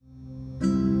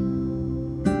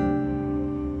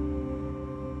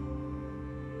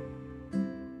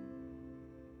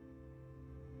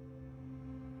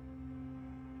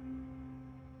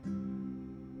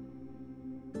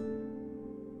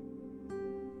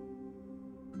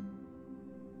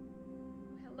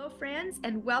friends,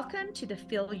 and welcome to the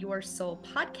Fill Your Soul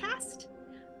podcast.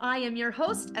 I am your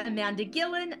host, Amanda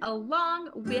Gillen, along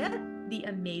with the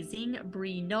amazing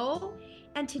Bree Knoll.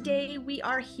 And today we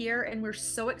are here and we're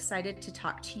so excited to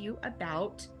talk to you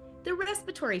about the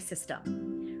respiratory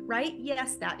system, right?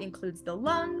 Yes, that includes the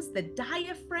lungs, the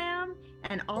diaphragm,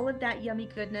 and all of that yummy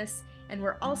goodness. And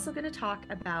we're also going to talk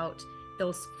about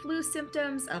those flu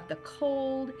symptoms of the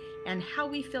cold and how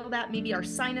we feel that, maybe our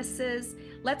sinuses.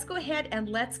 Let's go ahead and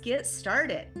let's get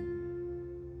started.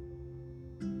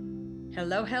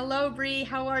 Hello, Bree.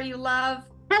 How are you, love?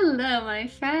 Hello, my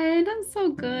friend. I'm so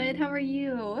good. How are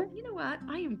you? You know what?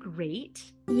 I am great.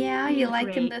 Yeah, I you am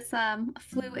liking great. this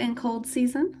flu and cold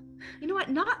season? You know what?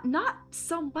 Not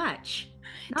so much.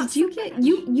 Not Did so you get much.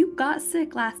 you got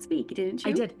sick last week, didn't I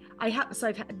you? did. I've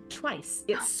had twice.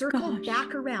 It Oh circled gosh.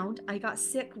 back around. I got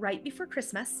sick right before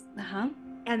Christmas, Uh-huh.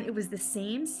 and it was the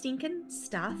same stinking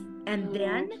stuff. And Oh,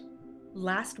 then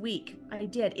last week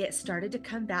it started to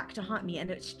come back to haunt me, and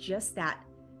it's just that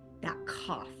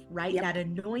cough, right? yep. That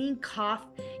annoying cough.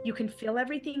 You can feel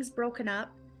everything's broken up,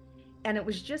 and it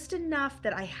was just enough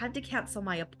that I had to cancel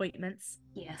my appointments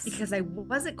Yes. because I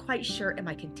wasn't quite sure, am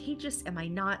I contagious, am I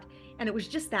not? And it was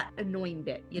just that annoying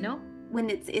bit, you know? When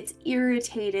it's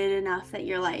irritated enough that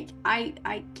you're like,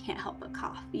 I can't help but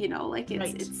cough, like it's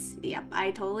Right. it's yep,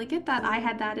 I totally get that. I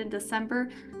had that in December.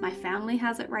 My family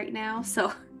has it right now,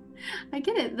 so I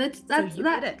get it. So you get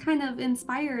That it. kind of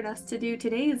inspired us to do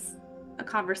today's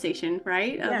conversation,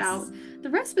 right? About Yes. the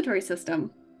respiratory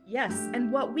system. Yes.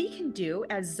 And what we can do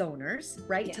as zoners,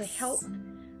 right, to help Yes.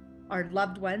 our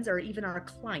loved ones or even our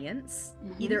clients,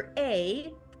 Hmm. either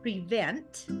A,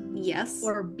 prevent, Yes.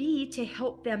 or B, to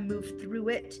help them move through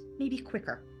it maybe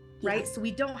quicker, Yeah. right? So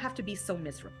we don't have to be so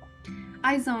miserable.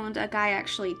 I zoned a guy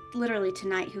actually literally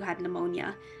tonight who had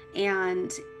pneumonia,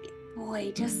 and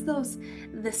boy, just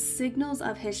the signals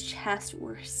of his chest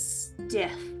were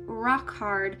stiff, rock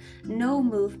hard, no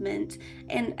movement.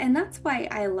 And that's why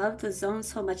I love the zone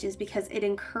so much, is because it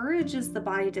encourages the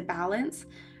body to balance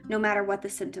no matter what the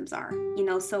symptoms are.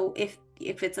 So if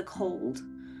it's a cold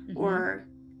Mm-hmm. or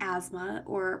asthma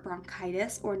or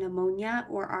bronchitis or pneumonia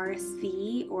or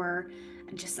RSV or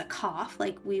just a cough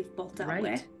like we've both dealt with,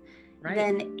 Right. Right.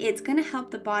 then it's going to help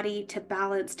the body to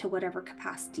balance to whatever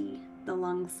capacity the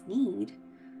lungs need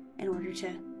in order to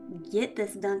get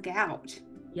this dunk out.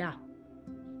 Yeah,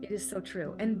 it is so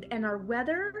true. And our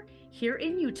weather here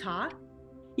in Utah,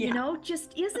 Yeah.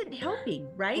 just isn't helping,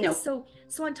 right? No. So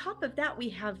on top of that, we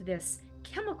have this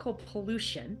chemical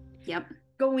pollution Yep.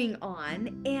 going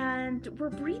on, and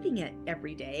we're breathing it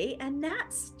every day, and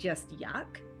that's just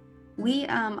yuck. We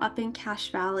up in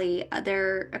Cache Valley,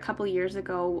 there a couple years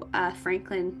ago,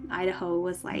 Franklin, Idaho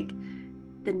was like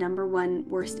the number one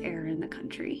worst air in the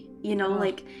country. Oh,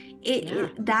 Like yeah.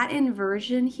 that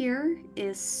inversion here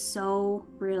is so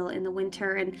real in the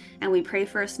winter, and we pray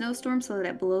for a snowstorm so that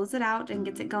it blows it out and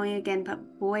gets it going again.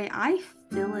 But boy, I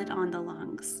feel it on the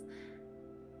lungs.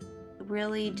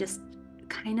 Really just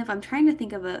kind of, I'm trying to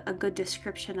think of a good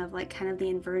description of like kind of the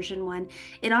inversion one.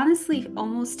 It honestly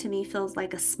almost to me feels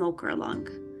like a smoker lung.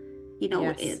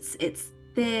 Yes. It's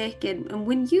thick, and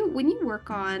when you work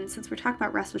on, since we're talking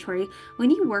about respiratory, when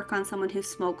you work on someone who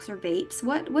smokes or vapes,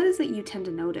 what is it you tend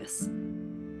to notice?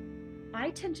 I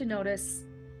tend to notice,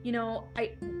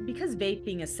 I because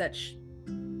vaping is such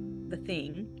the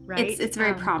thing, It's right? it's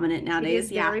very prominent It nowadays.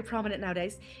 is Yeah. very prominent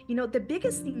nowadays. The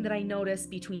biggest thing that I notice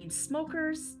between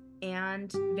smokers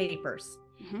and vapors,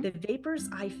 Hmm. the vapors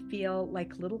I feel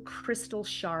like little crystal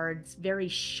shards, very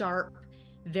sharp,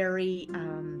 very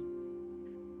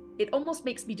it almost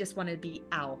makes me just want to be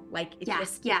ow. Like Yeah.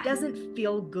 it Yeah. doesn't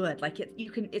feel good. Like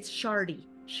it's shardy.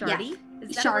 Yeah. Shardy?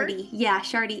 Is that a word? Shardy. Yeah,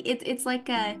 shardy. It's like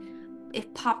a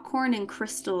if popcorn and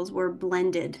crystals were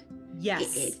blended. It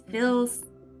Yes, feels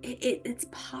it's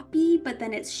poppy, but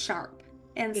then it's sharp.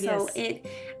 And it so is.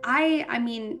 I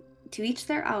mean, to each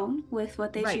their own with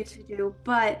what they choose Right. to do.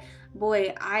 But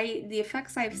boy, the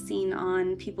effects I've seen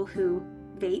on people who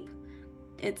vape,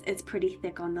 it's pretty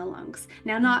thick on the lungs.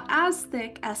 Now, not as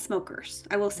thick as smokers,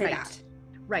 I will say Right. that.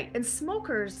 Right. And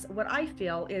smokers, what I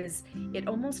feel is it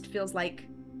almost feels like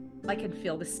I can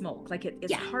feel the smoke. Like it's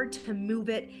Yeah. hard to move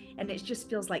it, and it just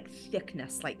feels like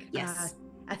thickness, like Yes.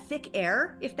 a thick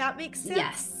air, if that makes sense.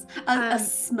 Yes. A Um,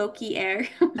 smoky air.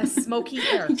 a smoky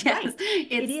air. Yes, Right.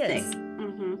 It it's thick. is.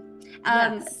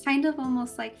 Yes. Kind of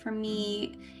almost like for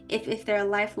me, if they're a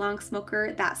lifelong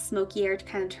smoker, that smoky air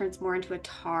kind of turns more into a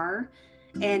tar.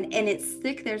 And it's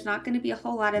thick. There's not going to be a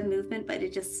whole lot of movement, but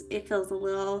it feels a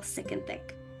little sick and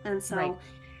thick. And Right. so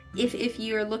if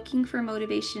you're looking for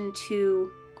motivation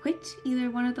to quit either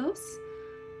one of those,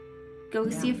 Go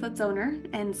see a foot zoner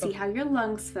and see how your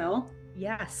lungs feel.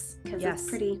 Yes. Because yes.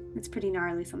 it's pretty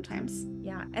gnarly sometimes.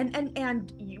 Yeah.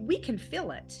 And we can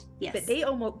feel it. Yes. But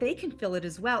they can feel it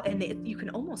as well. And you can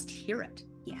almost hear it.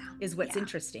 Yeah. Is what's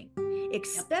interesting.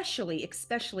 Especially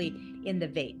in the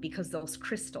vape, because those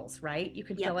crystals, right? You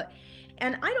can feel it.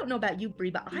 And I don't know about you,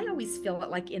 Brie, but I always feel it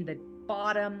like in the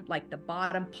bottom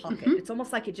pocket. It's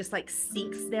almost like it just like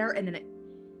sinks there and then it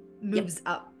moves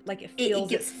up, like it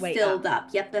feels it gets filled up.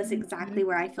 Yep, that's exactly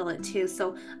where I feel it too.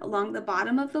 So along the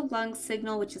bottom of the lung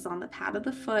signal, which is on the pad of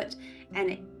the foot,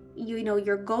 and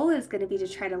your goal is going to be to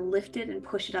try to lift it and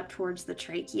push it up towards the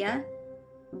trachea,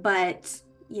 but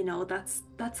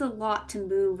that's a lot to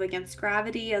move against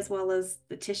gravity as well as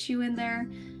the tissue in there.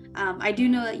 I do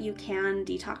know that you can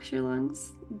detox your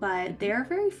lungs, but they're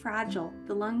very fragile.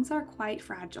 The lungs are quite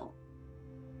fragile.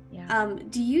 Yeah.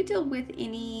 Do you deal with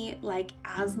any like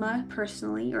asthma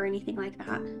personally or anything like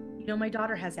that? My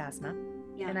daughter has asthma.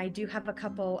 Yeah. And I do have a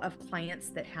couple of clients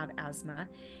that have asthma.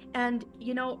 And,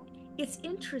 it's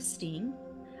interesting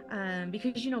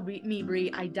because, me,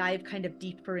 Brie, I dive kind of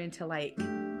deeper into like,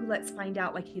 let's find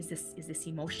out, like, is this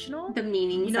emotional? The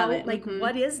meanings of it. Like,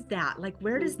 what is that? Like,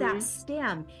 where does that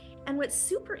stem? And what's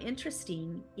super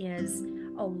interesting is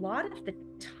a lot of the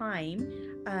time,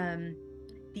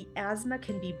 the asthma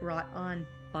can be brought on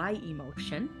by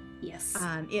emotion. Yes.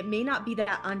 It may not be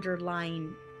that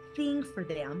underlying thing for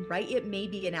them, right? It may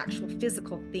be an actual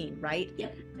physical thing, right?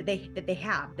 Yep.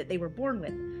 that they were born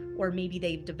with, or maybe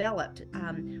they've developed,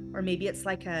 or maybe it's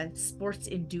like a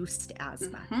sports-induced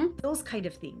asthma, those kind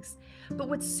of things. But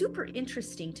what's super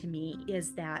interesting to me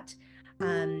is that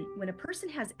when a person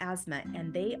has asthma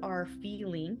and they are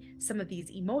feeling some of these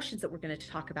emotions that we're going to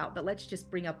talk about, but let's just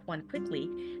bring up one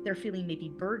quickly, they're feeling maybe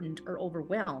burdened or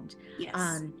overwhelmed.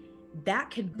 Yes.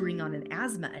 That can bring on an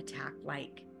asthma attack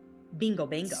like bingo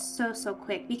bango. So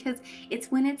quick, because it's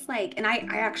when it's like, and I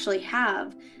actually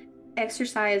have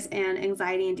exercise and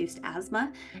anxiety induced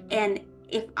asthma, and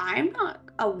if I'm not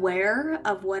aware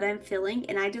of what I'm feeling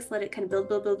and I just let it kind of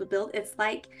build, it's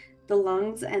like the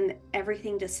lungs and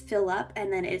everything just fill up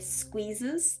and then it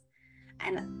squeezes,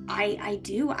 and I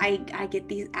get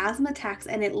these asthma attacks,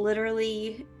 and it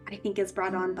literally, I think, is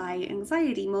brought on by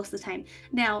anxiety most of the time.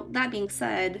 Now, that being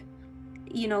said,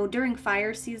 during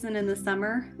fire season in the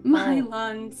summer, my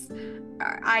lungs,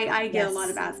 I get a lot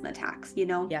of asthma attacks,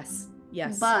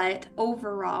 Yes. But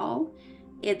overall,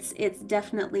 it's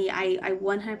definitely, I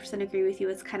 100% agree with you.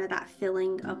 It's kind of that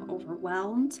feeling of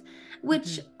overwhelmed,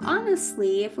 which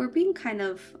honestly, if we're being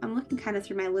I'm looking kind of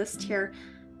through my list here,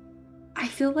 I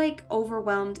feel like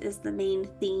overwhelmed is the main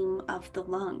theme of the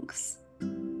lungs.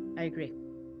 I agree.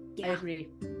 Yeah. I agree.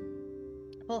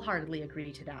 Wholeheartedly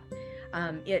agree to that.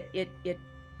 It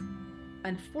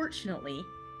unfortunately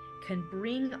can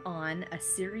bring on a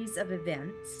series of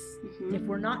events if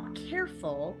we're not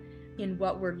careful in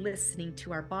what we're listening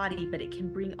to our body, but it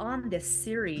can bring on this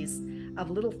series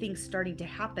of little things starting to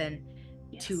happen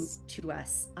to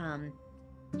us, and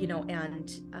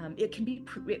it can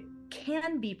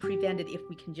be prevented if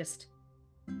we can just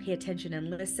pay attention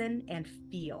and listen and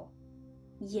feel.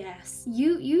 Yes,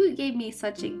 you gave me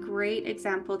such a great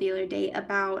example the other day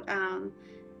about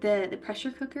the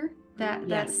pressure cooker.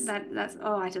 That's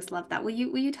I just love that. Will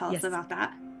you tell us about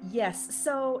that? Yes.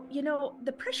 So,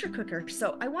 the pressure cooker.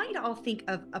 So I want you to all think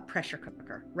of a pressure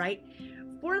cooker, right?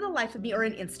 For the life of me, or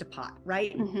an Instapot,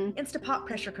 right? Instapot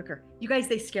pressure cooker. You guys,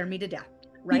 they scare me to death,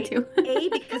 right? Me too.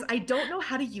 Because I don't know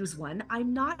how to use one.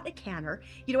 I'm not a canner,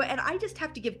 and I just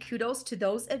have to give kudos to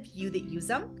those of you that use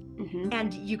them.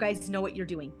 And you guys know what you're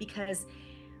doing, because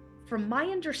from my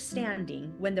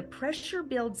understanding, when the pressure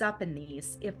builds up in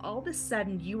these, if all of a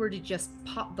sudden you were to just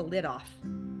pop the lid off,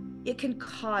 it can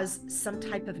cause some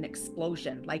type of an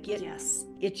explosion. Like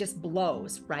it just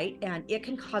blows, right? And it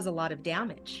can cause a lot of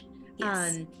damage.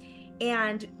 Yes.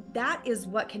 And that is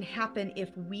what can happen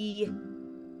if we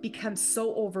become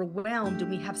so overwhelmed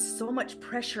and we have so much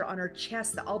pressure on our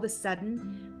chest that all of a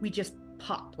sudden we just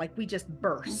pop, like we just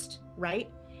burst,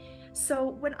 right? So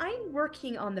when I'm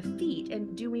working on the feet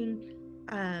and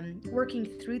working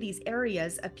through these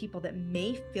areas of people that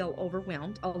may feel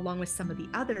overwhelmed, along with some of the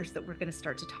others that we're going to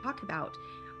start to talk about,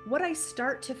 what I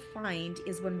start to find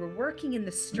is when we're working in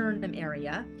the sternum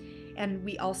area, and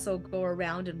we also go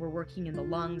around and we're working in the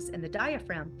lungs and the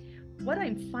diaphragm, what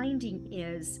I'm finding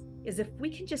is if we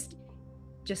can just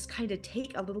kind of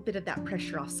take a little bit of that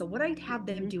pressure off. So what I'd have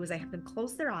them do is I have them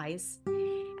close their eyes,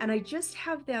 and I just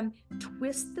have them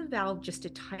twist the valve just a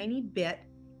tiny bit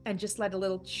and just let a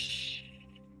little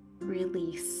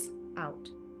release out.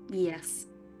 Yes.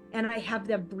 And I have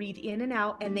them breathe in and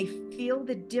out, and they feel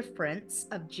the difference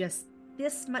of just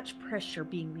this much pressure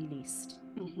being released.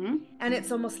 Mm-hmm. And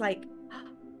it's almost like, "Oh,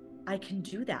 I can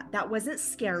do that." That wasn't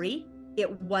scary.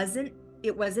 It wasn't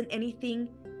anything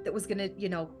that was going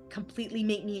to, completely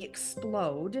make me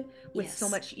explode with so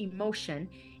Yes. much emotion.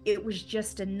 It was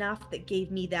just enough that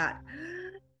gave me that,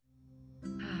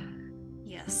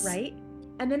 Yes. right?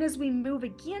 And then as we move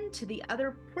again to the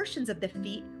other portions of the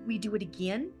feet, we do it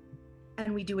again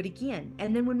and we do it again.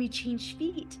 And then when we change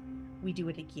feet, we do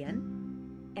it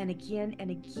again and again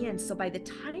and again. So by the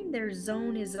time their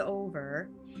zone is over,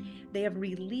 they have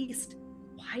released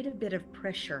quite a bit of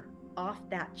pressure off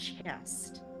that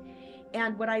chest.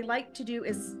 And what I like to do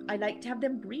is I like to have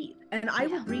them breathe, and I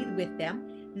will breathe with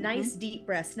them. Nice deep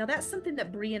breaths. Now that's something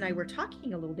that Bree and I were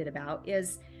talking a little bit about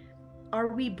is, are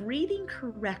we breathing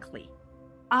correctly?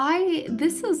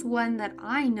 This is one that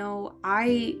I know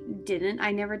I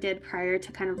never did prior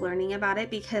to kind of learning about it,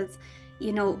 because,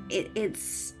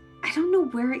 it's, I don't know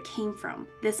where it came from.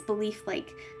 This belief,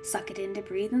 like, suck it in to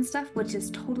breathe and stuff, which is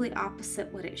totally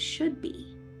opposite what it should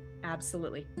be.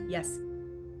 Absolutely. Yes.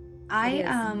 I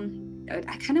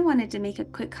kind of wanted to make a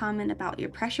quick comment about your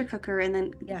pressure cooker and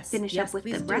then finish up with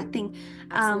the breath thing.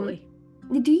 Absolutely.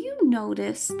 Do you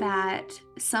notice that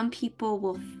some people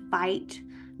will fight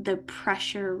the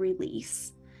pressure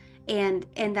release, and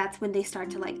that's when they start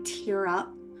to like tear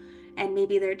up, and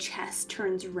maybe their chest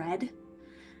turns red,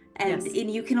 and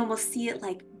you can almost see it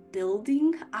like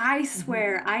building? I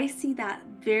swear, I see that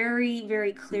very,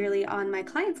 very clearly on my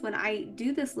clients when I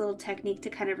do this little technique to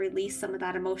kind of release some of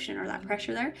that emotion or that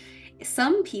pressure there.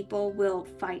 Some people will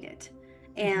fight it,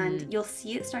 and you'll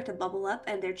see it start to bubble up,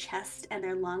 and their chest and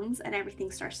their lungs and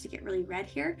everything starts to get really red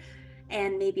here,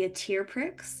 and maybe a tear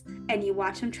pricks, and you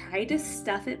watch them try to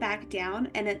stuff it back down.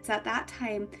 And it's at that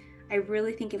time, I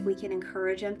really think if we can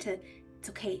encourage them to, it's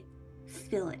okay,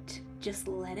 feel it, just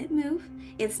let it move.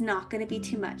 It's not going to be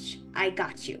too much. I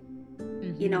got you.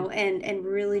 And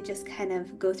really just kind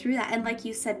of go through that. And like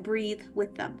you said, breathe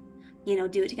with them,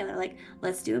 do it together. Like,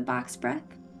 let's do a box breath.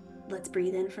 Let's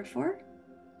breathe in for 4,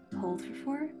 hold for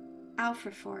 4, out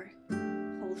for 4,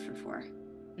 hold for 4.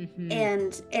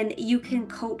 And you can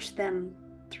coach them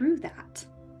through that.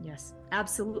 Yes,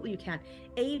 absolutely you can.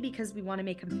 Because we want to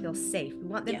make them feel safe. We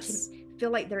want them to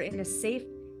feel like they're in a safe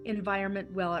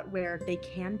environment where they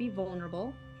can be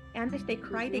vulnerable, and if they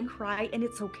cry, they cry, and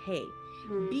it's okay.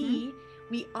 B,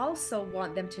 we also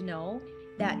want them to know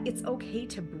that it's okay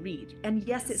to breathe. And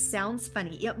yes, it sounds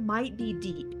funny. It might be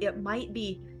deep. It might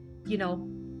be,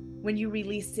 when you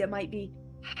release, it might be,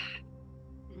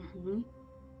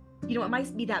 it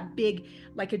might be that big,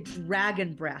 like a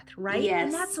dragon breath, right? Yes.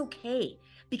 And that's okay,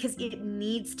 because it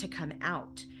needs to come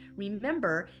out.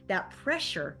 Remember that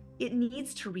pressure, it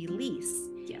needs to release.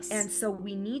 Yes. And so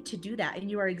we need to do that. And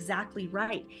you are exactly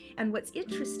right. And what's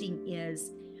interesting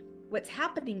is what's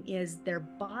happening is their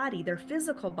body, their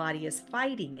physical body is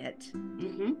fighting it,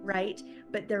 right?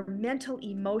 But their mental,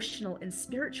 emotional, and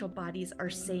spiritual bodies are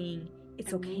saying,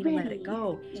 it's okay to let it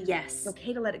go. Yes. It's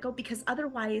okay to let it go, because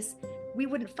otherwise we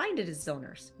wouldn't find it as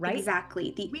zoners, right?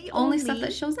 Exactly. The only stuff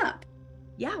that shows up.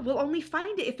 Yeah, we'll only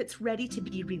find it if it's ready to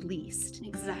be released.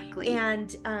 Exactly.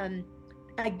 And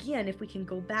again, if we can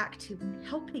go back to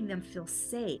helping them feel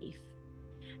safe,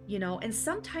 and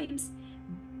sometimes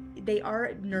they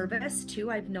are nervous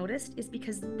too, I've noticed, is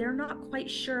because they're not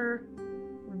quite sure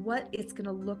what it's going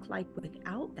to look like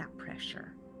without that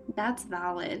pressure. That's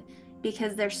valid,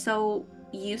 because they're so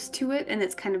used to it, and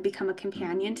it's kind of become a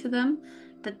companion to them,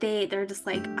 that they're just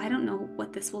like, I don't know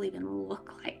what this will even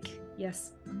look like.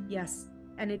 Yes.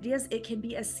 And it can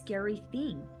be a scary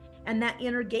thing. And that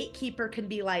inner gatekeeper can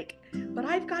be like, but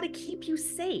I've got to keep you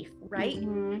safe, right?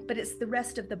 But it's the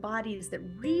rest of the bodies that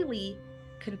really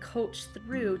can coach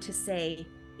through to say,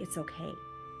 it's okay.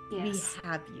 Yes. We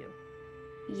have you.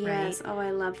 Yes. Right? Oh,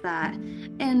 I love that.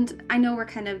 And I know we're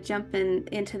kind of jumping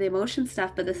into the emotion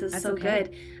stuff, but this is That's so okay.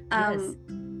 Good. Yes.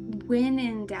 When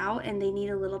in doubt and they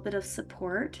need a little bit of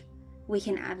support, we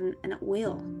can add an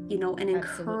oil, and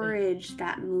encourage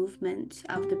that movement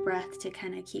of the breath to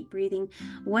kind of keep breathing.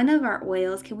 One of our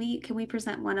oils, can we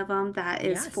present one of them that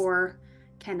is for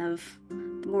kind of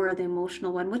more of the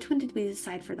emotional one? Which one did we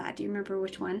decide for that? Do you remember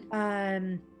which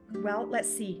one? Well, let's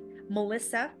see.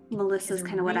 Melissa's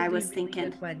kind of what I was thinking.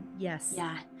 Good one. Yes.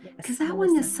 Yeah. Because that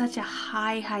one is such a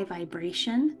high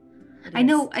vibration. I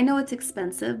know it's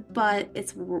expensive, but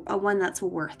it's a one that's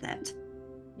worth it.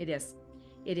 It is.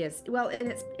 Well,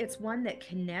 and it's one that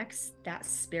connects that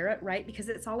spirit, right? Because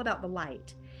it's all about the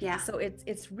light. Yeah. So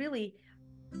it's really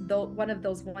one of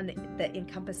those that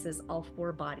encompasses all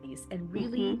 4 bodies and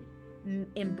really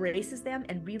embraces them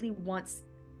and really wants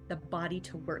the body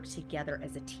to work together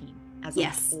as a team. as a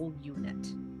Yes. whole unit.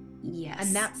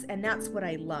 Yes. And that's what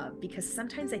I love, because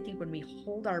sometimes I think when we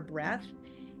hold our breath,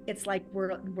 it's like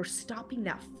we're stopping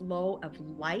that flow of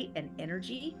light and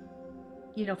energy,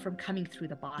 from coming through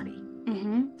the body.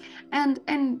 Mm-hmm.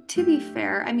 And to be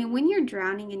fair, I mean, when you're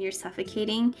drowning and you're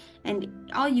suffocating, and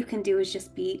all you can do is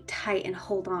just be tight and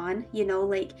hold on,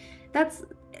 like that's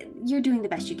you're doing the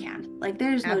best you can. Like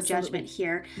there's no judgment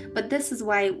here. But this is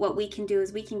why what we can do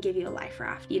is we can give you a life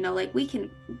raft. Like we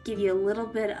can give you a little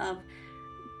bit of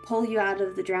pull you out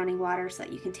of the drowning water so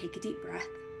that you can take a deep breath,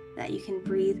 that you can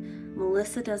breathe.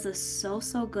 Melissa does this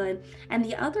so good. And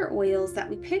the other oils that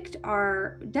we picked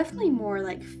are definitely more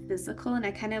like physical, and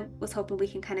I kind of was hoping we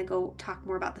can kind of go talk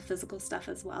more about the physical stuff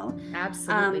as well.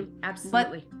 Absolutely.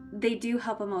 But they do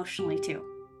help emotionally too.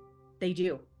 They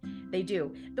do.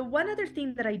 The one other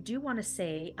thing that I do want to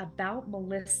say about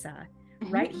Melissa,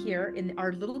 right here in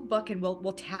our little book, and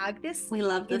we'll tag this. We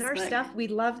love this in our book. stuff. We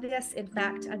love this. In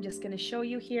fact, I'm just going to show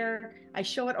you here. I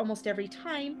show it almost every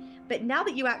time, but now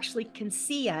that you actually can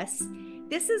see us,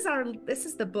 this is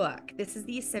the book. This is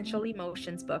the Essential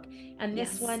Emotions book, and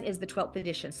this one is the 12th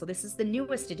edition. So this is the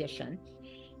newest edition.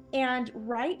 And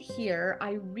right here,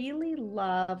 I really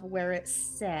love where it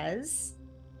says,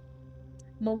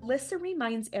 Melissa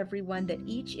reminds everyone that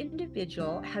each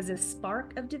individual has a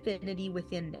spark of divinity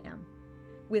within them.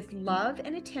 With love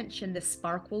and attention, the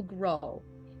spark will grow.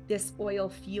 This oil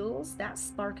fuels that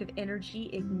spark of energy,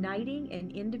 igniting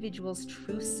an individual's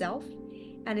true self,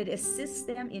 and it assists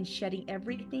them in shedding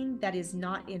everything that is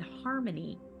not in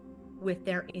harmony with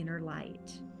their inner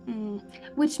light.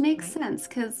 Which makes sense,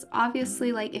 because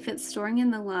obviously, like if it's storing in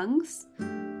the lungs,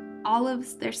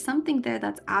 there's something there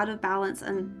that's out of balance,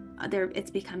 and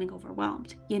it's becoming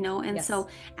overwhelmed, and so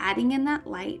adding in that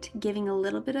light, giving a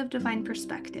little bit of divine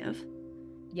perspective,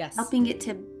 helping it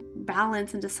to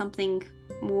balance into something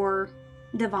more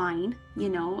divine,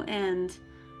 and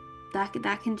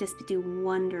that can just do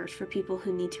wonders for people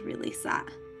who need to release that.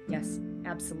 Yes,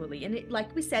 absolutely. And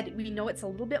like we said, we know it's a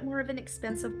little bit more of an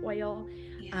expensive oil,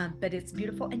 but it's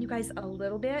beautiful. And you guys, a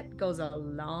little bit goes a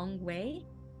long way.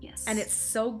 Yes. And it's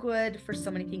so good for so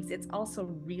many things. It's also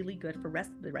really good for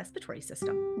the respiratory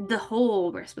system. The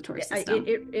whole respiratory system.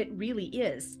 It really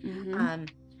is.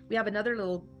 We have another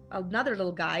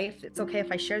little guy, if it's okay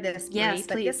if I share this. Yes,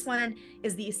 but please. This one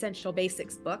is the Essential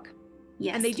Basics book.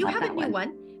 Yes. And they do have a new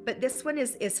one, but this one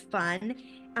is fun.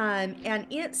 And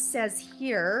it says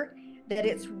here that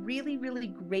it's really, really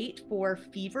great for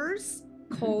fevers,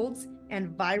 colds,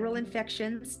 and viral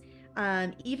infections,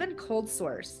 even cold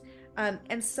sores.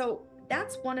 And so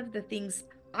that's one of the things.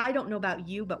 I don't know about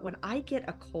you, but when I get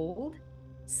a cold,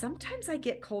 sometimes I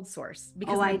get cold sores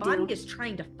because my body is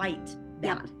trying to fight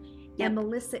that. Yep. And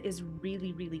Melissa is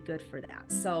really, really good for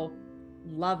that. So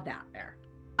love that there.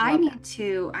 I need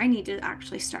to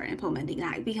actually start implementing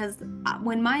that, because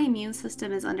when my immune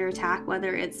system is under attack,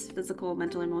 whether it's physical,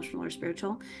 mental, emotional, or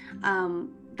spiritual,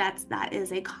 that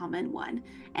is a common one.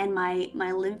 And my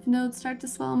lymph nodes start to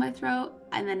swell in my throat,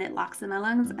 and then it locks in my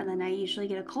lungs, and then I usually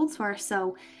get a cold sore.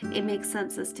 So it makes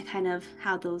sense as to kind of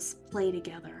how those play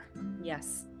together.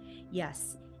 Yes.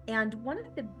 And one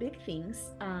of the big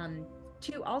things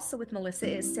too, also with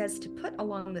Melissa, it says to put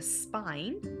along the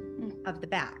spine of the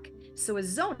back. So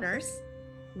as zoners,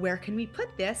 where can we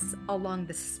put this? Along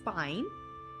the spine,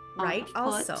 right?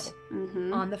 Also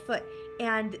on the foot.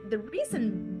 And the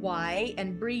reason why,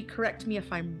 and Bree, correct me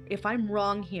if I'm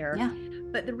wrong here,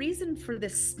 but the reason for the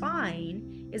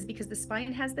spine is because the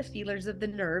spine has the feelers of the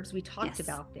nerves. We talked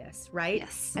about this, right?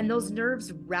 Yes. And those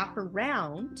nerves wrap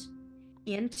around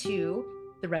into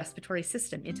the respiratory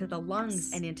system, into the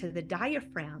lungs, and into the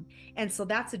diaphragm. And so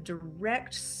that's a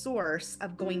direct source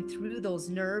of going through those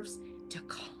nerves to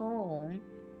calm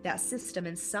that system.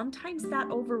 And sometimes that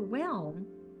overwhelm,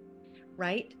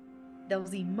 right?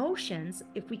 Those emotions,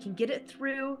 if we can get it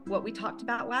through what we talked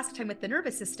about last time with the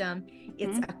nervous system,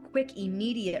 it's a quick,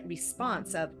 immediate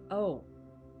response of,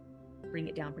 bring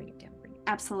it down.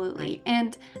 Absolutely.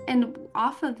 Right. And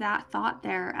off of that thought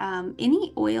there,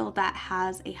 any oil that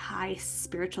has a high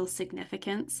spiritual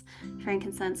significance,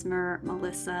 frankincense, myrrh,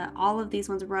 melissa, all of these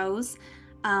ones, rose,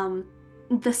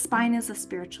 the spine is a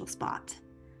spiritual spot.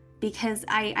 Because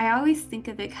I always think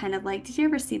of it kind of like, did you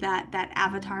ever see that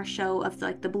Avatar show of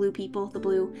like the blue people, the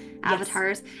blue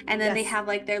avatars? And then they have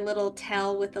like their little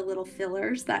tail with the little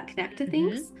fillers that connect to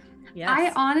things. Yes.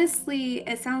 I honestly,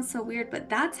 it sounds so weird, but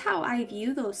that's how I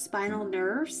view those spinal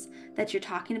nerves that you're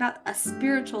talking about, a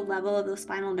spiritual level of those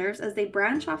spinal nerves as they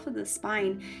branch off of the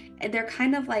spine, and they're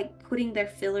kind of like putting their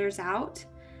fillers out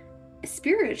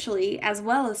spiritually as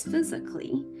well as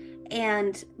physically.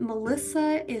 And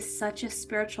Melissa is such a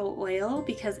spiritual oil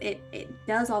because it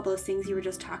does all those things you were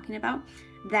just talking about.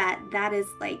 That is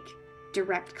like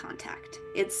direct contact.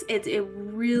 It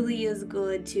really is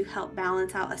good to help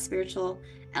balance out a spiritual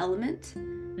element.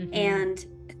 And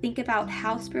think about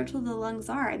how spiritual the lungs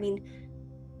are. I mean,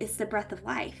 it's the breath of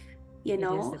life, you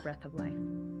know? It is the breath of life.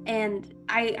 And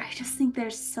I just think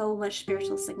there's so much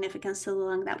spiritual significance to the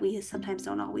lung that we sometimes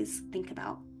don't always think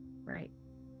about. Right.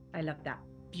 I love that.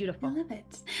 Beautiful. I love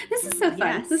it. This is so fun.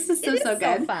 Yes, This is so so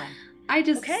good. Fun. I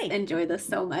just enjoy this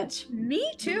so much.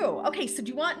 Me too. Okay, so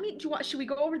should we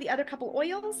go over the other couple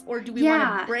oils, or do we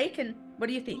want to break? And what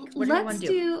do you think? What do you want to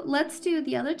do? Let's do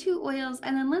the other two oils,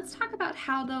 and then let's talk about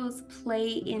how those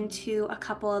play into a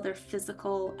couple other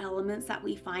physical elements that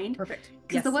we find. Perfect.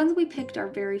 Because the ones we picked are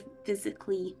very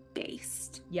physically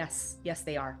based. Yes,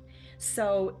 they are.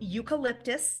 So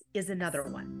eucalyptus is another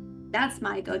one. That's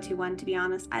my go-to one, to be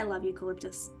honest. I love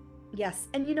eucalyptus. Yes.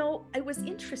 And it was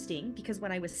interesting because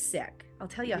when I was sick, I'll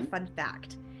tell you a fun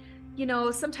fact.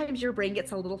 Sometimes your brain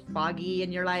gets a little foggy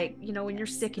and you're like, when you're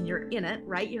sick and you're in it,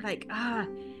 right? You're like,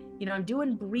 I'm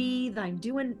doing breathe. I'm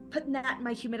putting that in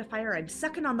my humidifier. I'm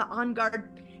sucking on the On Guard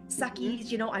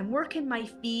suckies, I'm working my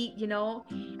feet,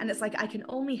 and it's like, I can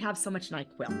only have so much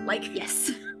NyQuil. Like,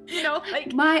 yes.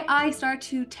 Like my eyes start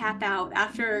to tap out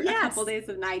after a couple days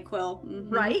of NyQuil.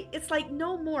 Right? It's like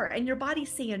no more. And your body's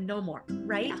saying no more,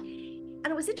 right? Yeah. And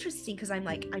it was interesting because I'm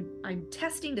like, I'm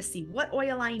testing to see what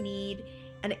oil I need.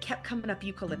 And it kept coming up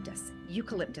eucalyptus.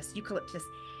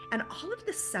 And all of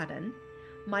a sudden,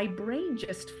 my brain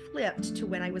just flipped to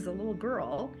when I was a little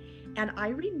girl. And I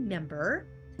remember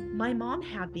my mom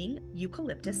having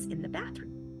eucalyptus in the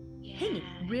bathroom. Hanging,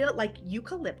 real like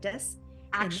eucalyptus.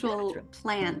 Actual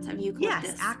plant of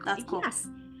eucalyptus. Yes, that's cool. Yes.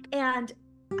 And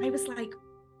I was like,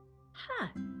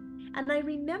 And I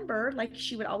remember like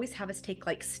she would always have us take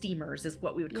like steamers is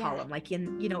what we would call them. Like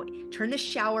turn the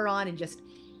shower on and just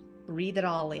breathe it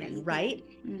all in, right?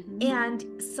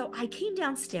 And so I came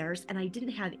downstairs and I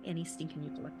didn't have any stinking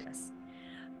eucalyptus.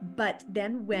 But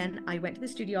then when I went to the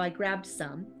studio, I grabbed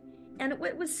some. And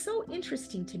what was so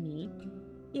interesting to me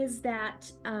is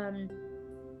that,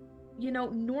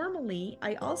 normally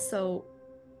I also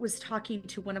was talking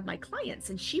to one of my clients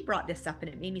and she brought this up and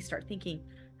it made me start thinking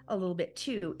a little bit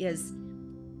too, is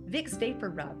Vicks Vapor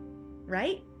Rub,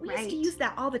 right? We used to use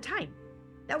that all the time.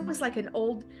 That was like an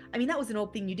old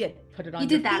thing you did. Put it on. You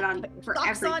did that on for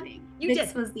everything. On. You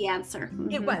Vicks was the answer.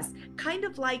 It was kind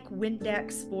of like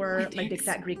Windex for like Vicks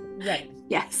that Greek. Right.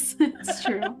 Yes, it's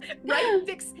true. Right?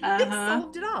 Vicks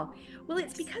solved it all. Well,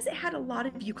 it's because it had a lot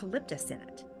of eucalyptus in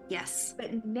it. Yes.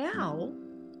 But now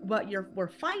what we're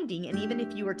finding, and even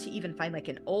if you were to even find like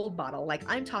an old bottle, like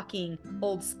I'm talking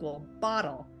old school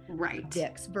bottle, right,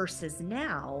 Vicks versus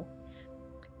now,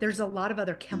 there's a lot of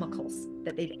other chemicals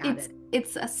that they've added.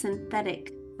 It's a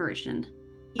synthetic version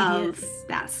of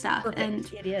that stuff. Perfect. And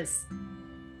it is.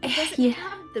 It doesn't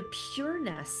have the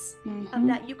pureness of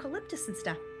that eucalyptus and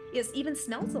stuff. It even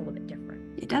smells a little bit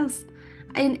different. It does.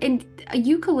 And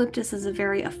eucalyptus is a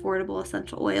very affordable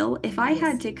essential oil. If I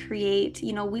had to create,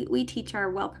 we teach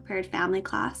our well-prepared family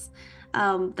class.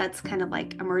 That's kind of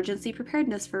like emergency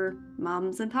preparedness for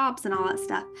moms and pops and all that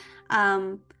stuff.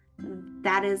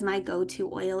 That is my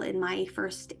go-to oil in my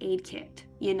first aid kit,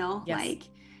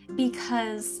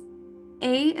 because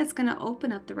it's going to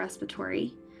open up the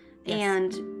respiratory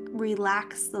and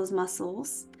relax those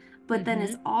muscles. But then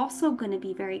it's also going to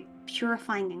be very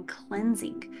purifying and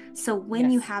cleansing. So when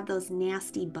you have those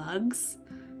nasty bugs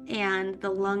and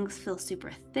the lungs feel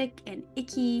super thick and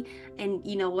icky, and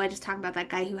I just talked about that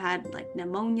guy who had like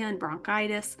pneumonia and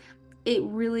bronchitis, it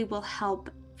really will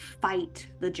help fight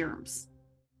the germs.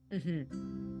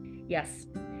 Yes,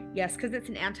 because it's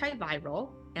an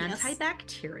antiviral,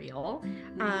 antibacterial.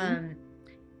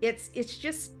 It's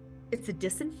a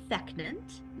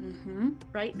disinfectant,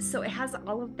 right? So it has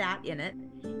all of that in it.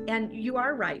 And you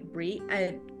are right, Bree.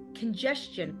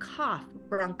 Congestion, cough,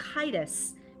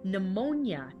 bronchitis,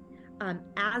 pneumonia,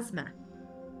 asthma.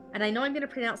 And I know I'm going to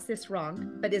pronounce this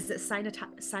wrong, but is it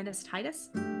sinusitis? Sinusitis?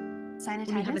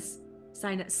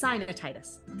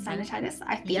 Sinusitis,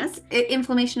 I think. Yes.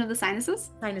 Inflammation of the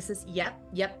sinuses? Sinuses, yep.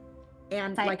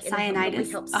 And sinusitis.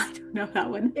 Really helps. I don't know that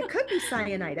one. It could be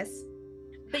sinusitis.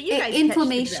 But you guys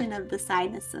inflammation of the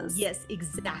sinuses. Yes,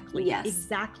 exactly. Yes.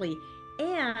 Exactly.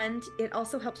 And it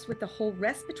also helps with the whole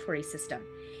respiratory system.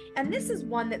 And this is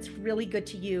one that's really good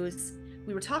to use.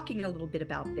 We were talking a little bit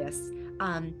about this.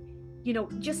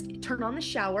 Just turn on the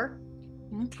shower,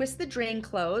 twist the drain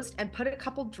closed, and put a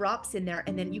couple drops in there.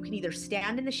 And then you can either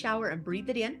stand in the shower and breathe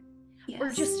it in, or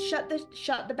just shut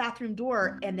the bathroom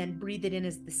door and then breathe it in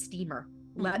as the steamer.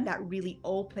 let that really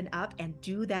open up and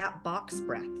do that box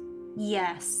breath.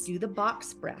 Yes. Do the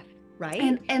box breath,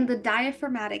 right? And the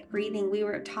diaphragmatic breathing, we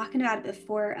were talking about it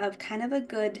before, of kind of a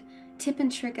good tip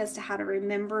and trick as to how to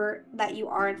remember that you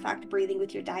are in fact breathing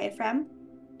with your diaphragm.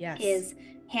 Yes. Is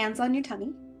hands on your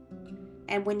tummy.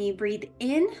 And when you breathe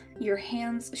in, your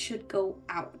hands should go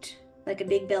out like a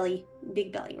big belly,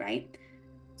 right?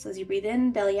 So as you breathe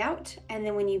in, belly out. And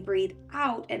then when you breathe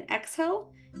out and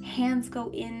exhale, hands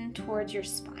go in towards your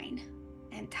spine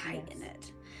and tighten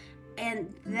it.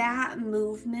 And that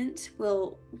movement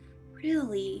will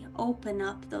really open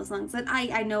up those lungs. And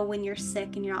I know when you're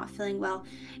sick and you're not feeling well,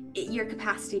 your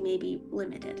capacity may be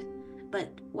limited.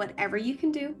 But whatever you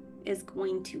can do is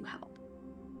going to help.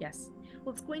 Yes.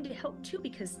 Well, it's going to help too,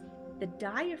 because the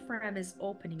diaphragm is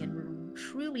opening and we're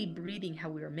truly breathing how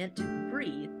we were meant to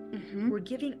breathe. Mm-hmm. We're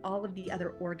giving all of the other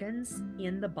organs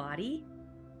in the body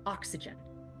oxygen.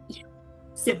 Yeah.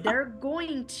 So they're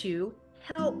going to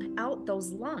help out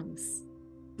those lungs.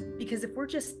 Because if we're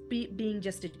just being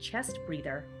just a chest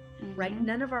breather, right?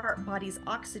 None of our body's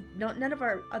none of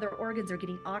our other organs are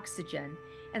getting oxygen.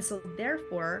 And so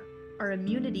therefore, our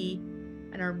immunity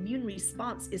and our immune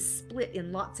response is split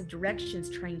in lots of directions,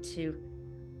 trying to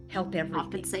help everything.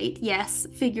 Compensate, yes.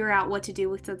 Figure out what to do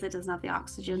with it that doesn't have the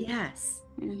oxygen. Yes.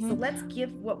 So let's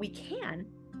give what we can,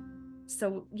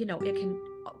 so it can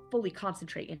fully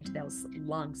concentrate into those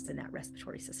lungs and that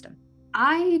respiratory system.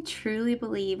 I truly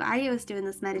believe, I was doing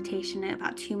this meditation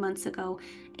about 2 months ago,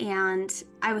 and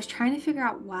I was trying to figure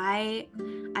out why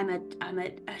I'm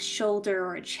a shoulder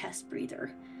or a chest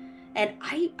breather. And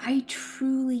I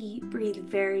truly breathe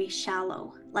very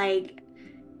shallow. Like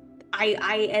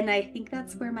I think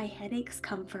that's where my headaches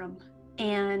come from,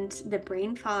 and the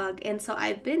brain fog. And so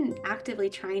I've been actively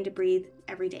trying to breathe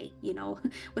every day,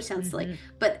 which sounds silly,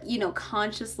 but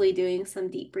consciously doing some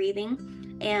deep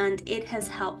breathing, and it has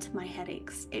helped my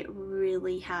headaches. It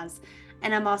really has.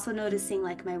 And I'm also noticing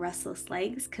like my restless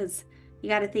legs, because you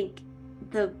got to think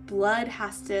the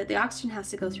oxygen has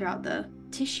to go throughout the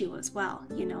tissue as well,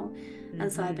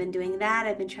 and so I've been doing that.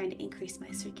 I've been trying to increase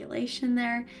my circulation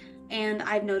there, and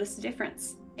I've noticed a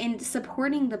difference in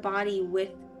supporting the body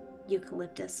with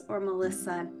eucalyptus or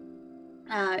melissa.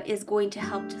 Is going to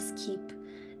help just keep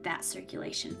that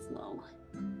circulation flow.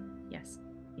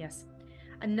 Yes.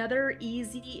 Another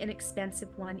easy and inexpensive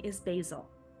one is basil.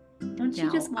 Don't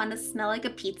you just want to smell like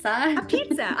a pizza? A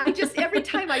pizza. Every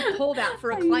time I pull that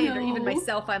for a client or even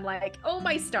myself, I'm like, oh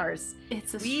my stars.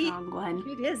 It's a strong one.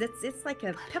 It is. It's like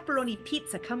a pepperoni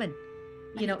pizza coming,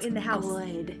 in the house.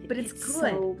 Good. But it's good.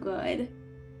 So good.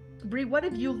 Brie, what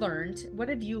have you learned? What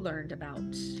have you learned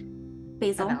about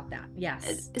basil? About that?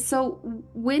 Yes. So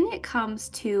when it comes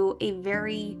to a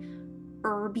very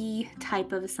herby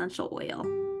type of essential oil,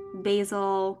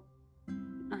 basil,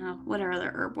 what are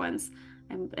other herb ones?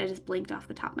 I just blinked off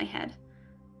the top of my head.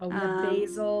 Oh, we have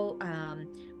basil.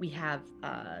 We have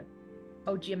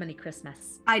Jiminy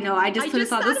Christmas. I know. I just put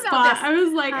us on the spot. I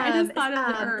was like, I just thought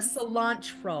of the herb.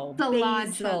 Cilantro.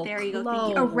 Basil. There you go.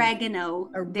 Thank you. Oregano.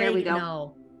 There we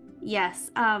go.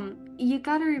 Yes. You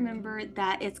got to remember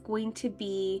that it's going to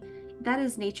be, that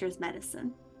is nature's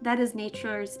medicine. That is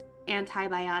nature's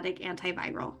antibiotic,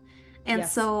 antiviral. And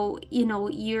so,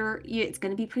 it's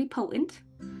going to be pretty potent.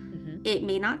 It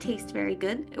may not taste very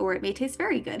good, or it may taste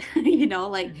very good.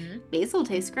 Basil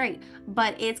tastes great,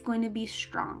 but it's going to be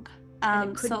strong.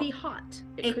 And it could be hot.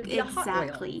 It could be a hot oil.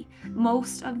 Exactly.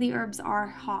 Most of the herbs are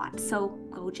hot, so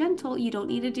go gentle. You don't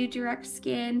need to do direct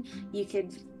skin. You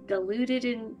could dilute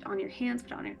it on your hands,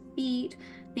 put it on your feet,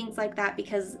 things like that,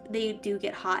 because they do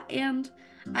get hot. And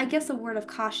I guess a word of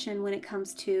caution when it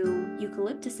comes to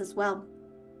eucalyptus as well,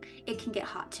 it can get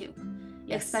hot too.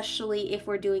 Yes. Especially if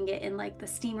we're doing it in like the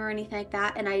steamer or anything like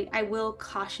that. And I will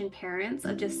caution parents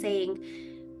of just saying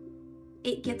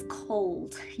it gets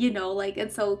cold,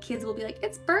 and so kids will be like,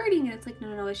 it's burning, and it's like,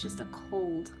 no, it's just a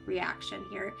cold reaction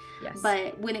here. Yes.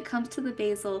 But when it comes to the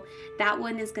basil, that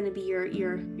one is going to be your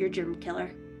germ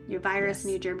killer, your virus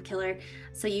and your germ killer.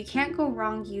 So you can't go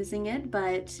wrong using it,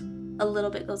 but a little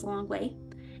bit goes a long way.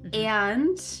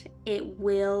 And it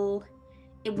will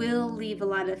leave a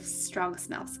lot of strong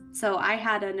smells. So I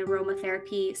had an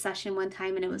aromatherapy session one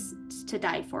time, and it was to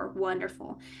die for.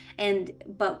 Wonderful.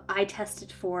 But I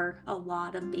tested for a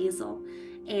lot of basil,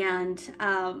 and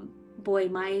boy,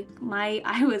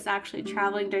 I was actually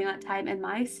traveling during that time, and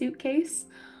my suitcase,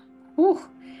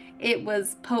 it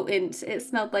was potent. It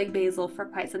smelled like basil for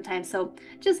quite some time. So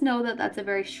just know that that's a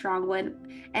very strong one.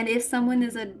 And if someone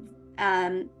is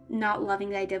not loving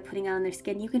the idea of putting it on their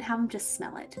skin, you can have them just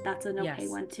smell it. That's an okay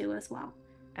one too as well.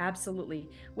 Absolutely.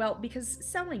 Well, because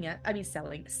selling it,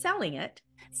 Selling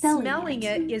smelling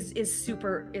it. it is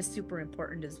super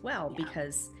important as well, Yeah.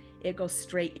 because it goes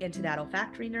straight into that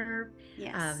olfactory nerve,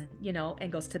 Yes.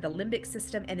 and goes to the limbic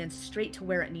system and then straight to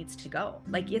where it needs to go.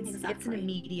 Like it's an Exactly.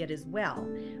 immediate as well,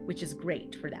 which is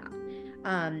great for that.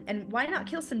 And why not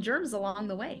kill some germs along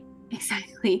the way?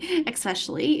 Exactly.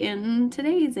 Especially in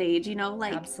today's age,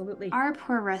 like Absolutely. our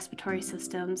poor respiratory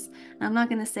systems. I'm not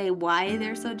going to say why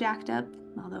they're so jacked up,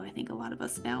 although I think a lot of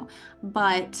us know,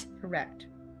 but Correct.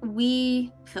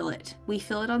 we feel it. We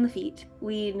feel it on the feet.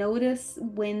 We notice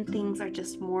when things are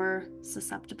just more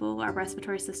susceptible. Our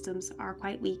respiratory systems are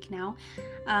quite weak now.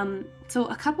 So,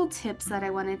 a couple tips that I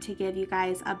wanted to give you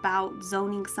guys about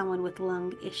zoning someone with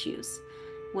lung issues,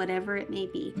 whatever it may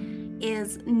be,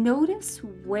 is notice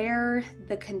where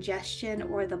the congestion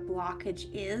or the blockage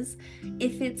is.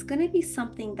 If it's going to be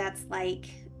something that's like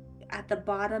at the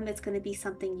bottom, it's going to be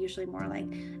something usually more like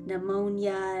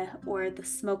pneumonia or the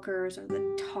smokers or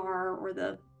the tar or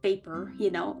the vapor,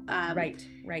 Right,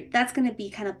 right. that's going to be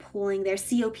kind of pulling their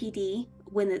COPD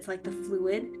when it's like the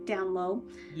fluid down low.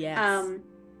 Yes. Um,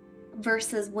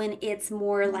 versus when it's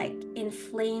more like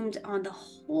inflamed on the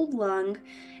whole lung,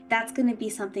 that's going to be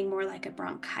something more like a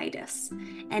bronchitis.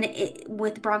 And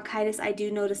with bronchitis, I do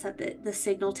notice that the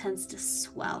signal tends to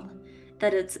swell,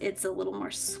 that it's a little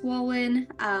more swollen,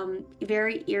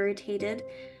 very irritated,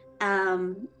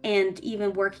 and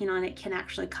even working on it can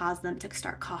actually cause them to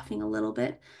start coughing a little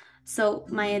bit. So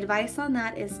my advice on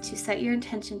that is to set your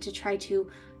intention to try to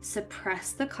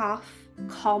suppress the cough,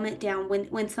 calm it down.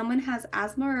 When someone has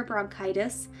asthma or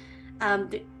bronchitis, um,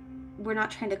 we're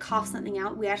not trying to cough something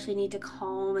out. We actually need to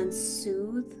calm and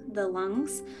soothe the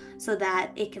lungs so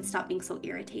that it can stop being so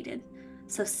irritated.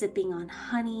 So sipping on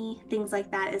honey, things like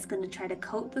that is going to try to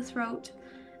coat the throat,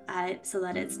 so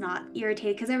that it's not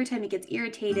irritated. Because every time it gets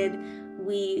irritated,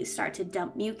 we start to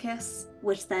dump mucus,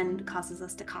 which then causes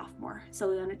us to cough more. So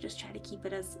we want to just try to keep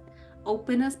it as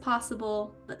open as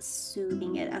possible, but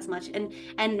soothing it as much,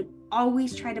 and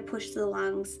always try to push the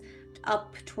lungs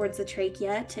up towards the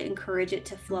trachea to encourage it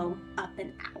to flow up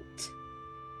and out.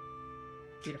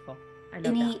 Beautiful. I love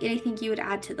that. Anything you would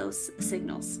add to those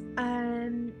signals?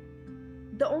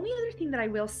 The only other thing that I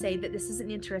will say, that this is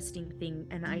an interesting thing,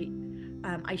 and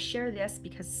I share this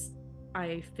because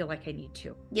I feel like I need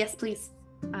to. Yes, please.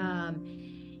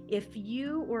 If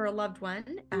you or a loved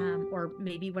one, or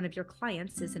maybe one of your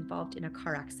clients is involved in a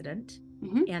car accident,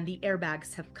 and the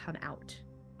airbags have come out.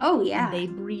 Oh, yeah. And they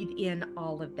breathe in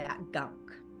all of that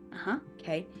gunk. Uh-huh.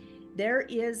 Okay. There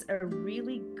is a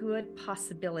really good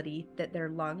possibility that their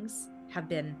lungs have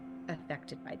been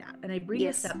affected by that. And I bring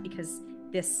this up because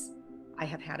I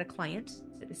have had a client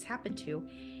that this happened to,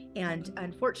 and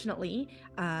unfortunately,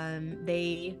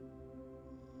 they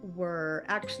were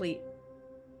actually,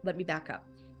 let me back up.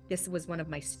 This was one of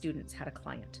my students had a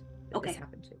client that this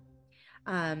happened to.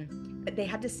 But they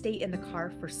had to stay in the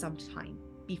car for some time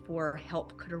before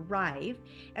help could arrive.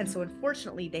 And so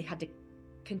unfortunately, they had to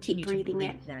continue to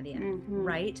breathe that in,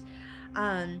 right?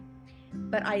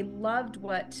 But I loved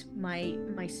what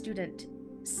my student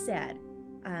said.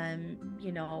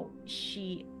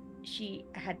 She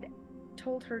had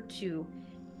told her to,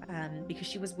 because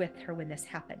she was with her when this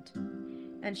happened,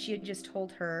 and she had just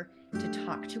told her to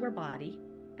talk to her body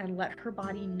and let her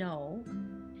body know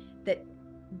that,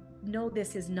 no,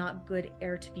 this is not good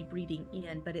air to be breathing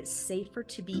in, but it's safer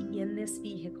to be in this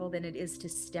vehicle than it is to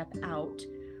step out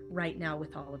right now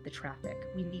with all of the traffic.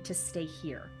 We need to stay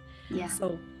here. Yeah.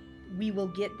 So we will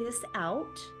get this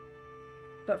out,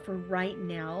 but for right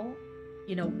now,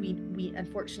 we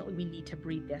unfortunately we need to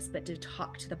breathe this, but to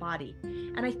talk to the body.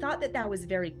 And I thought that was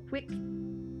very quick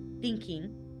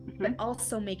thinking, but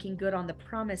also making good on the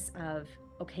promise of,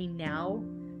 okay, now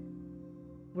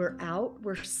we're out,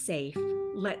 we're safe,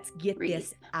 let's get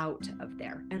this out of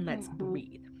there and let's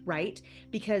breathe, right?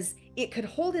 Because it could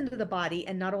hold into the body,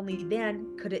 and not only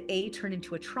then could it turn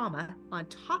into a trauma on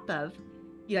top of,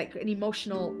 like an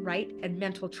emotional, right, and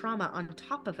mental trauma on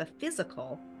top of a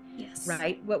physical. Yes.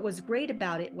 Right. What was great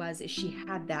about it is she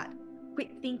had that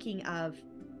quick thinking of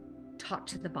talk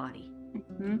to the body,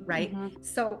 right?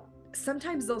 So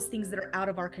sometimes those things that are out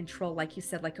of our control, like you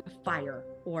said, like a fire,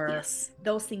 or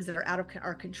those things that are out of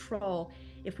our control,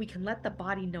 if we can let the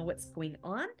body know what's going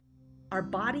on, our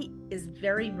body is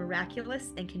very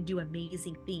miraculous and can do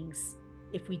amazing things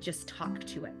if we just talk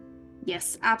to it.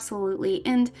 Yes, absolutely.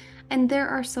 And there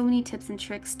are so many tips and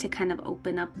tricks to kind of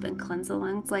open up and cleanse the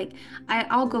lungs. Like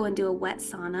I'll go and do a wet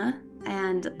sauna,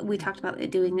 and we talked about it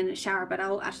doing in a shower, but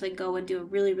I'll actually go and do a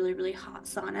really, really, really hot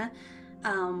sauna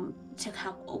to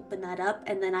help open that up.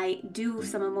 And then I do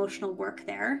some emotional work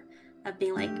there of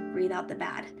being like, breathe out the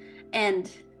bad. And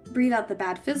breathe out the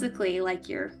bad physically, like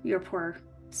your poor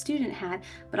student had,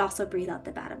 but also breathe out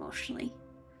the bad emotionally.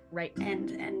 Right. And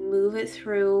move it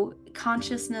through.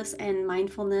 Consciousness and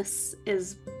mindfulness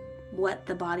is what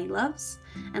the body loves.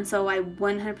 And so I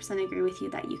 100% agree with you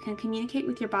that you can communicate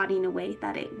with your body in a way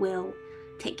that it will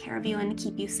take care of you and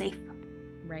keep you safe.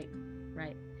 Right.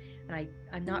 And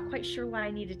I'm not quite sure why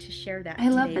I needed to share that I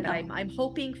love today, it, but though. I'm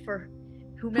hoping for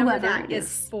whomever that it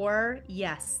is for,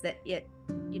 yes, that it,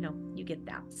 you get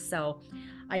that. So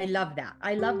I love that.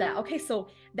 Okay, so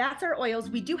that's our oils.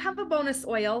 We do have a bonus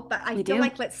oil, but I feel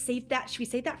like let's save that. Should we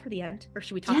save that for the end, or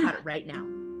should we talk about it right now?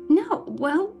 No.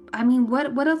 Well, I mean,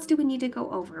 what else do we need to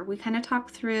go over? We kind of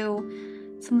talked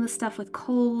through some of the stuff with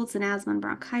colds and asthma and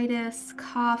bronchitis,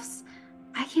 coughs.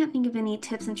 I can't think of any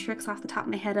tips and tricks off the top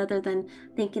of my head other than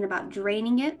thinking about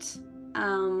draining it.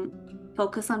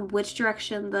 Focus on which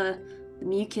direction the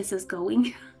mucus is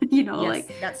going. Yes,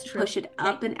 like that's true. Push it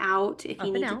up and out if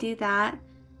you need to do that.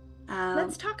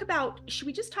 Let's talk about, should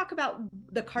we just talk about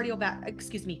the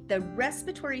the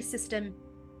respiratory system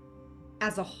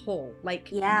as a whole? Like,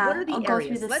 what are the I'll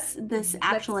areas? go through this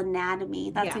actual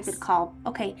anatomy. That's a good call.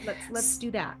 Okay. Let's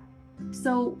do that.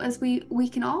 So as we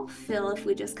can all feel, if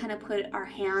we just kind of put our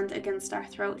hand against our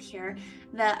throat here,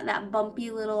 that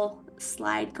bumpy little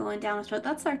slide going down the throat,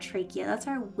 that's our trachea. That's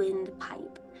our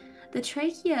windpipe. The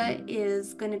trachea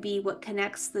is going to be what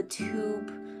connects the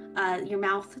tube, your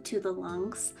mouth to the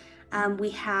lungs.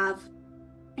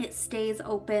 It stays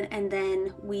open, and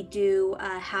then we do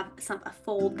have a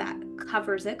fold that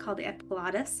covers it called the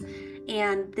epiglottis,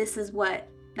 and this is what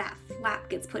that flap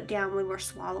gets put down when we're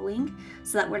swallowing,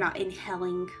 so that we're not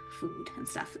inhaling food and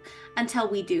stuff until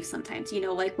we do sometimes,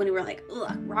 like when we're like,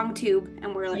 ugh, wrong tube,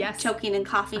 and we're like choking and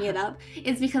coughing it up.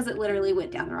 It's because it literally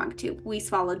went down the wrong tube. We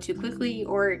swallowed too quickly,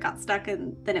 or it got stuck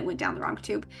and then it went down the wrong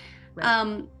tube.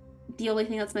 Right. The only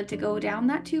thing that's meant to go down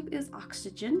that tube is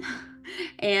oxygen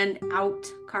and out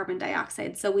carbon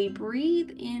dioxide. So we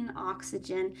breathe in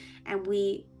oxygen and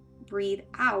we breathe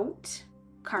out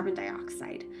carbon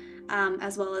dioxide,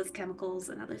 as well as chemicals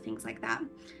and other things like that.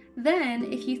 Then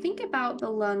if you think about the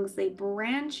lungs, they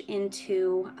branch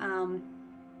into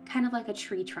kind of like a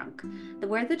tree trunk.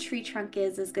 Where the tree trunk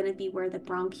is going to be where the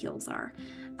bronchioles are.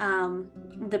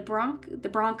 The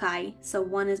bronchi, so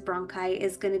one is bronchi,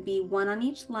 is going to be one on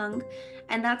each lung,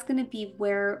 and that's going to be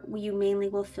where you mainly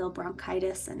will feel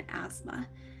bronchitis and asthma.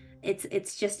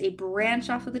 It's just a branch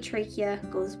off of the trachea,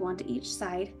 goes one to each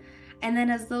side. And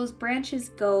then as those branches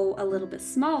go a little bit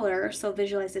smaller, so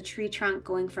visualize a tree trunk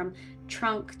going from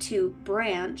trunk to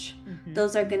branch,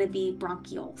 those are going to be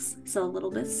bronchioles, so a little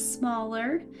bit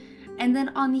smaller. And then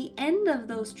on the end of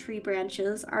those tree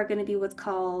branches are going to be what's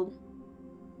called,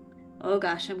 oh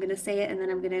gosh, I'm going to say it and then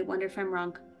I'm going to wonder if I'm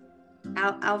wrong.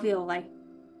 Alveoli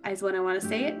is when I want to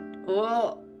say it.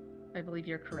 Oh, I believe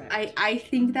you're correct. I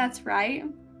think that's right,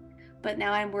 but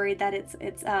now I'm worried that it's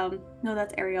no,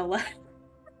 that's areola.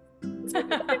 Okay,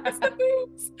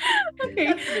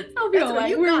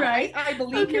 alveoli. We're right. I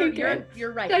believe you're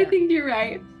right. I think you're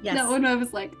right. Yes. That one I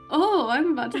was like, oh,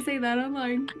 I'm about to say that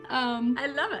online. I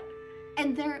love it.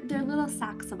 And they're little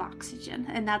sacs of oxygen,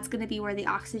 and that's going to be where the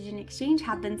oxygen exchange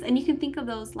happens. And you can think of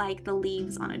those like the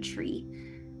leaves on a tree.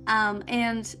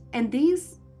 And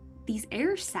these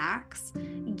air sacs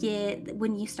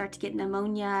when you start to get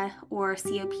pneumonia or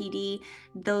COPD,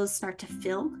 those start to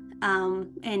fill,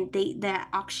 and that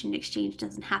oxygen exchange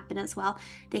doesn't happen as well.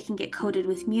 They can get coated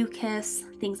with mucus,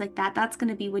 things like that. That's going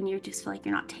to be when you just feel like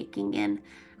you're not taking in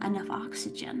enough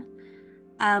oxygen.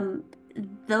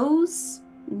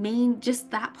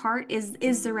 Just that part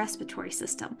is the respiratory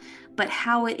system, but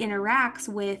how it interacts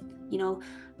with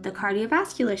the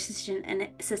cardiovascular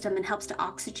system and helps to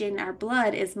oxygen our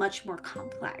blood is much more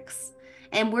complex.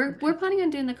 And we're planning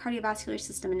on doing the cardiovascular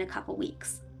system in a couple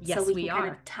weeks. Yes, so we can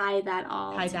kind of tie that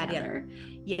all together.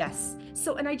 Yes.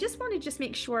 So, and I just want to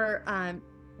make sure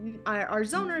our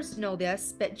zoners know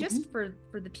this, but just for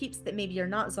the peeps that maybe are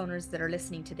not zoners that are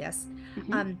listening to this,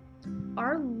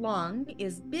 our lung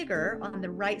is bigger on the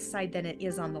right side than it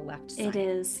is on the left side. It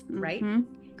is. Right?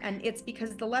 And it's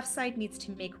because the left side needs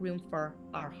to make room for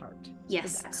our heart. Yes.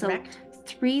 Is that correct? So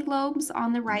 3 lobes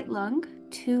on the right lung,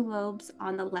 2 lobes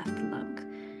on the left lung.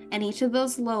 And each of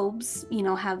those lobes,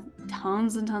 have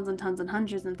tons and tons and tons and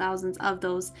hundreds and thousands of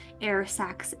those air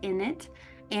sacs in it.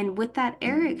 And with that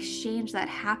air exchange that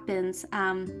happens,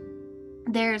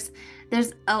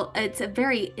 it's a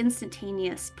very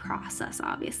instantaneous process.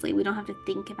 Obviously, we don't have to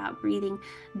think about breathing,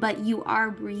 but you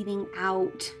are breathing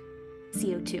out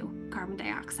CO2, carbon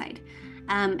dioxide.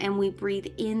 and we breathe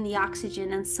in the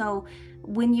oxygen. And so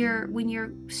when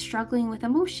you're struggling with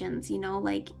emotions,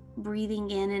 like breathing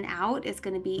in and out is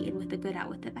going to be in with the good, out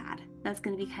with the bad. That's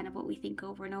going to be kind of what we think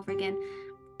over and over again.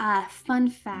 Fun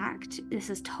fact, this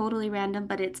is totally random,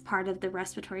 but it's part of the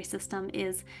respiratory system,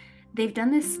 is they've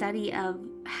done this study of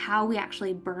how we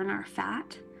actually burn our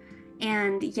fat.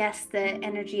 And yes, the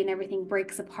energy and everything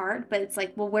breaks apart, but it's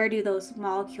like, well, where do those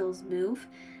molecules move?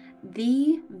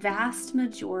 The vast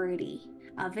majority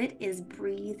of it is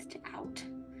breathed out.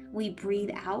 We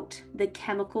breathe out the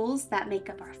chemicals that make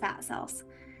up our fat cells.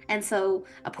 And so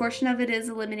a portion of it is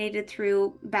eliminated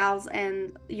through bowels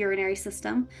and urinary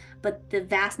system, but the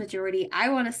vast majority, I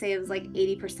want to say it was like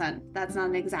 80%. That's not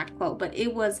an exact quote, but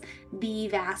it was the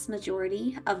vast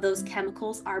majority of those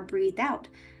chemicals are breathed out,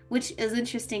 which is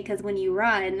interesting because when you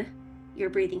run, you're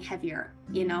breathing heavier,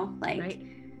 Right.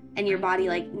 and your body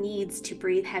needs to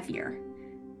breathe heavier.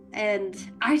 And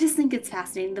I just think it's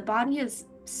fascinating. The body is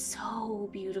so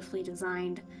beautifully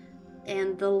designed,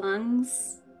 and the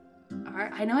lungs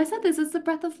are, I know I said this, it's the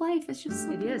breath of life. It's just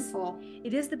so beautiful.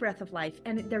 It is the breath of life,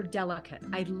 and they're delicate.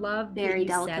 I love Very that you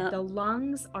delicate. said the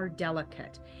lungs are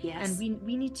delicate. Yes. And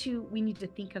we need to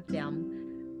think of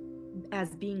them as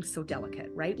being so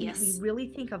delicate, right? Yes. We really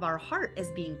think of our heart as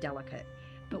being delicate,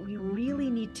 but we really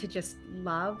need to just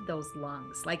love those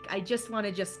lungs. I just want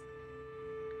to just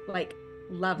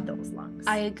love those lungs.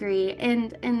 I agree.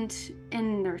 And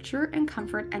nurture and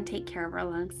comfort and take care of our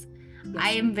lungs. Yes.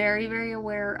 I am very, very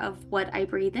aware of what I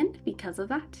breathe in because of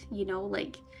that.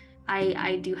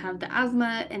 I do have the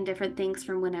asthma and different things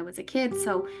from when I was a kid,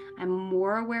 so I'm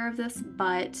more aware of this,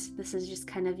 but this is just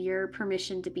kind of your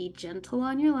permission to be gentle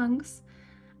on your lungs.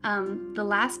 The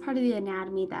last part of the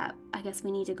anatomy that I guess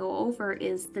we need to go over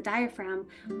is the diaphragm,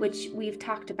 which we've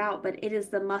talked about, but it is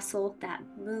the muscle that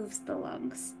moves the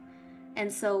lungs.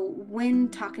 And so when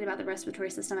talking about the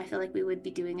respiratory system, I feel like we would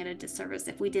be doing it a disservice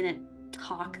if we didn't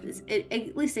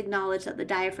at least acknowledge that the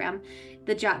diaphragm,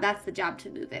 that's the job to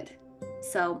move it.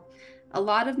 So a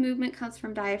lot of movement comes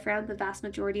from diaphragm, the vast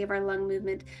majority of our lung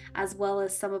movement, as well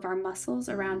as some of our muscles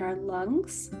around our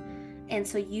lungs. And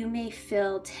so you may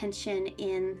feel tension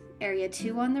in area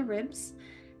 2 on the ribs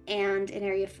and in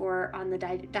area 4 on the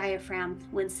diaphragm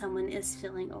when someone is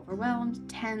feeling overwhelmed,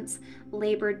 tense,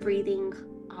 labored breathing,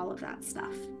 all of that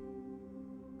stuff.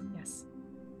 Yes,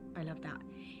 I love that.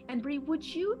 And Bree, would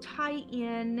you tie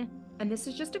in, and this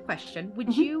is just a question,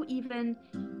 would you even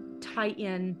tie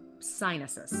in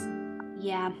sinuses?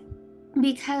 Yeah,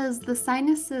 because the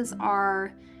sinuses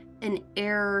are an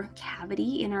air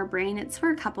cavity in our brain. It's for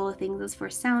a couple of things. It's for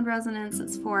sound resonance.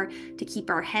 It's to keep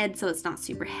our head so it's not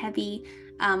super heavy,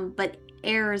 but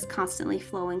air is constantly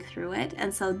flowing through it.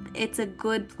 And so it's a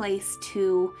good place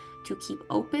to keep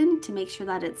open, to make sure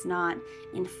that it's not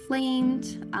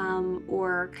inflamed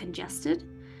or congested,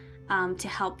 to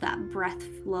help that breath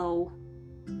flow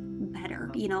better.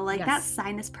 Yes. That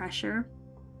sinus pressure.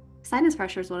 Sinus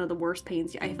pressure is one of the worst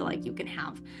pains I feel like you can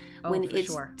have when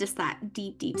it's just that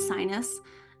deep sinus.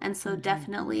 And so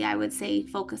definitely I would say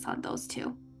focus on those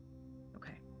two.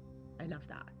 Okay. I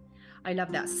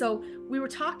love that. So we were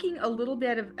talking a little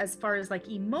bit of, as far as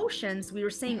emotions, we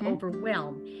were saying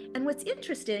overwhelm. And what's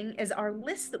interesting is our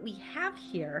list that we have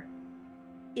here,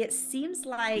 it seems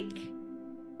like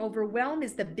overwhelm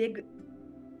is the big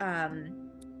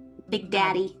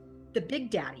daddy. The big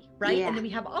daddy, right? Yeah. And then we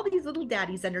have all these little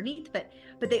daddies underneath, but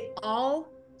they all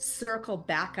circle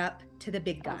back up to the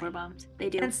big guy. Overwhelmed. They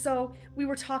do. And so we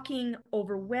were talking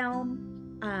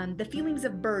overwhelm, the feelings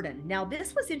of burden. Now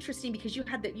this was interesting because you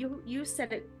had you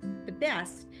said it the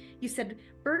best. You said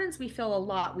burdens, we feel a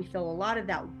lot of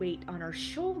that weight on our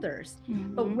shoulders.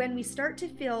 But when we start to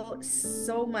feel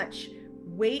so much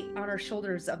weight on our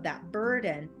shoulders of that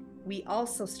burden, we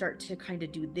also start to kind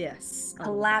of do this.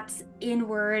 Collapse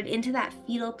inward into that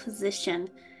fetal position.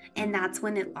 And that's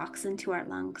when it locks into our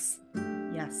lungs.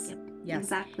 Yes. Yep, yes.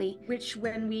 Exactly. Which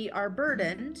when we are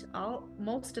burdened,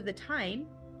 almost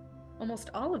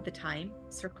all of the time,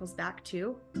 circles back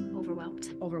to overwhelmed.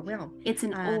 It's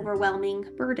an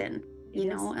overwhelming burden, you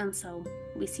know, and so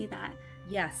we see that.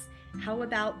 Yes. How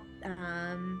about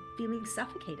feeling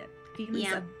suffocated?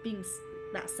 Feelings of being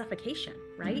that suffocation,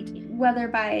 right? Whether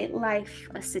by life,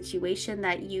 a situation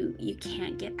that you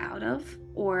can't get out of,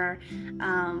 or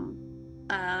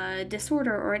a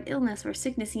disorder or an illness or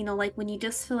sickness, when you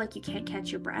just feel like you can't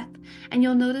catch your breath. And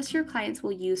you'll notice your clients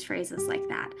will use phrases like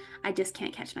that. I just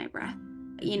can't catch my breath,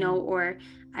 or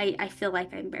I feel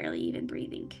like I'm barely even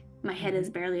breathing. My head is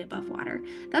barely above water.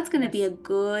 That's going to be a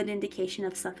good indication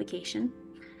of suffocation.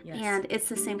 Yes. And it's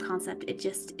the same concept.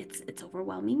 It's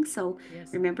overwhelming. So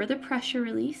remember the pressure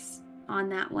release on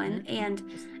that one, and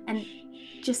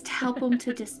just help them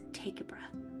to just take a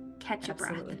breath, catch a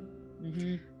breath. Absolutely.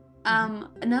 Mm-hmm.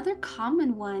 Another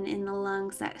common one in the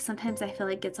lungs that sometimes I feel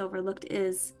like gets overlooked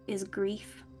is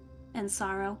grief and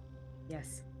sorrow.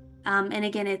 Yes. And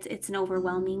again, it's an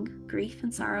overwhelming grief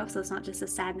and sorrow, so it's not just a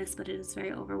sadness, but it is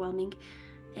very overwhelming,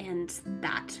 and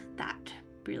that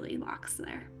really locks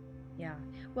there. Yeah.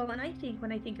 Well, and I think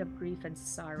when I think of grief and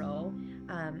sorrow,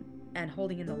 and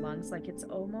holding in the lungs, like it's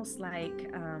almost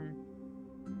like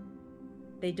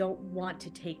they don't want to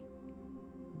take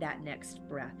that next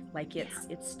breath. Like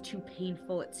it's too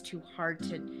painful, it's too hard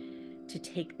to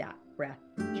take that breath.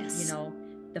 Yes. You know,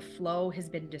 the flow has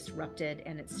been disrupted,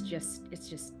 and it's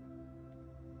just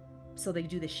so they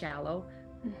do the shallow.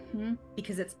 Mm-hmm.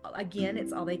 Because it's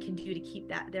all they can do to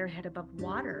keep their head above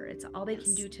water. It's all they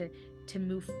can do to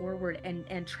move forward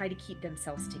and try to keep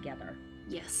themselves together.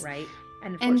 Yes. Right.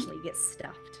 And unfortunately it gets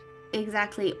stuffed.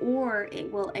 Exactly. Or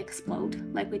it will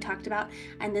explode, like we talked about.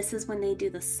 And this is when they do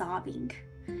the sobbing,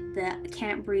 the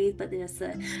can't breathe, but there's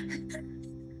the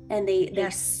and they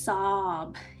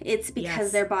sob. It's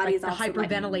because their body is also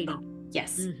hyperventilating.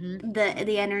 Yes. Mm-hmm.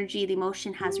 The energy, the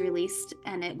emotion has released,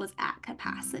 and it was at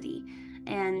capacity.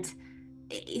 And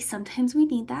sometimes we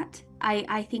need that.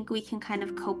 I think we can kind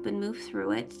of cope and move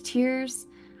through it. Tears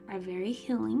are very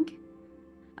healing,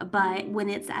 but when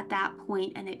it's at that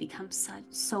point and it becomes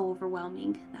so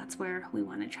overwhelming, that's where we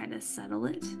want to try to settle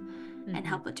it and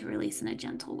help it to release in a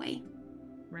gentle way.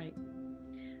 Right.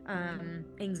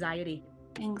 Anxiety.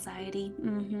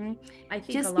 Mm-hmm. I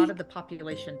think a lot of the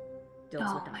population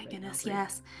deals with that. Oh my goodness,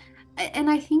 yes. And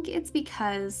I think it's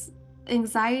because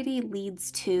anxiety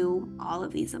leads to all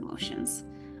of these emotions: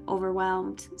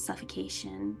 overwhelmed,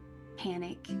 suffocation,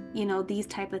 panic. You know, these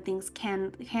type of things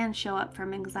can show up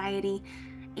from anxiety,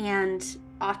 and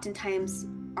oftentimes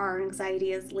our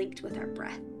anxiety is linked with our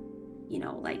breath. You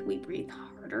know, like we breathe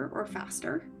harder or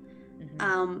faster.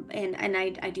 Mm-hmm. And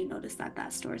I do notice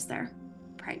that stores there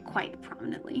quite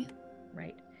prominently.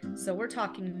 Right. So we're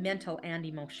talking mental and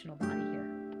emotional body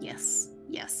here. Yes.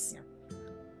 Yeah.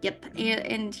 Yep.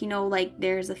 And you know, like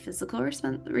there's a physical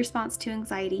response to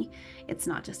anxiety. It's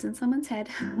not just in someone's head.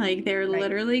 Like they're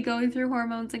literally going through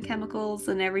hormones and chemicals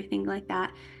and everything like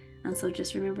that. And so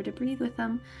just remember to breathe with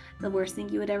them. The worst thing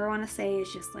you would ever want to say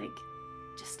is just like,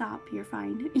 just stop, you're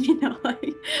fine. You know,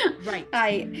 like,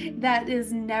 that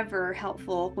is never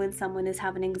helpful when someone is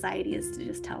having anxiety, is to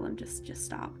just tell them just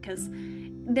stop, because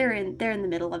they're in the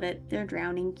middle of it. They're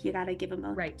drowning. You got to give them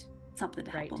something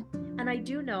to help them. And I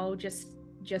do know just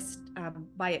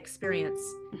by experience,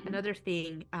 another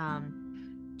thing,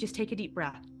 just take a deep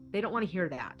breath. They don't want to hear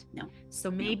that. No.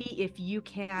 So maybe if you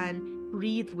can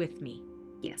breathe with me.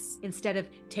 Yes. Instead of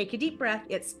take a deep breath,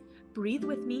 it's breathe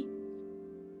with me.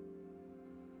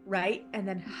 Right. And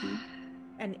then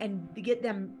and get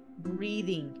them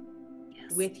breathing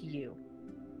with you.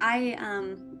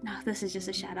 This is just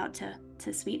a shout out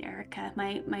to sweet Erica,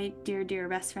 my dear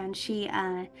best friend. She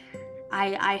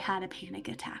I had a panic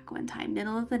attack one time,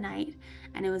 middle of the night,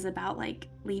 and it was about like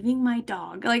leaving my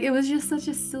dog. Like it was just such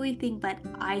a silly thing, but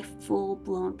I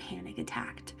full-blown panic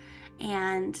attacked.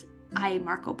 And I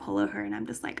Marco Polo her, and I'm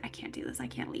just like, I can't do this. I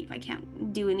can't leave. I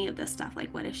can't do any of this stuff.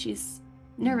 Like, what if she's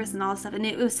nervous and all this stuff? And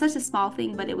it was such a small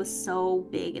thing, but it was so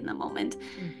big in the moment.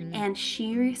 Mm-hmm. And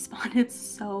she responded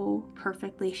so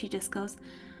perfectly. She just goes,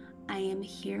 I am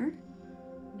here.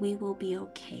 We will be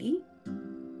okay.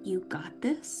 You got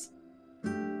this.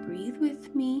 Breathe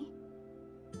with me.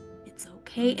 It's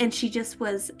okay. And she just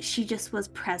was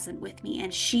present with me,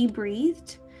 and she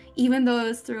breathed, even though it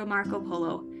was through a Marco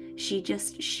Polo.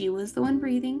 She was the one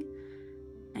breathing,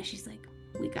 and she's like,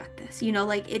 we got this. You know,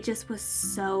 like it just was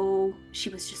she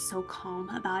was just so calm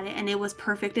about it, and it was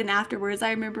perfect. And afterwards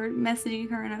I remember messaging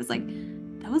her, and I was like,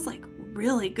 that was like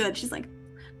really good. She's like,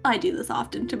 I do this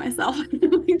often to myself.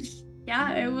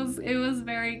 Yeah, it was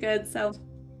very good. So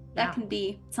that can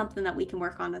be something that we can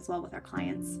work on as well with our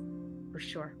clients. For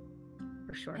sure.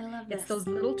 I love this. It's those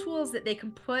little tools that they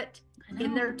can put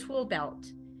in their tool belt,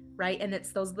 right? And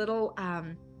it's those little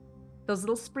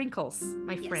sprinkles,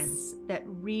 my friends, that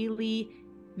really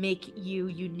make you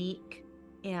unique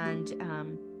and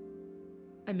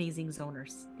amazing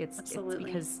zoners. It's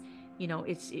because, you know,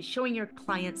 it's showing your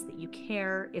clients that you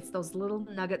care. It's those little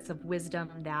nuggets of wisdom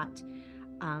that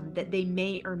they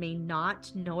may or may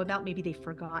not know about. Maybe they've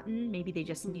forgotten. Maybe they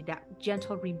just need that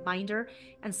gentle reminder.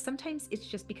 And sometimes it's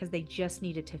just because they just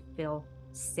needed to feel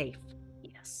safe.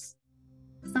 Yes.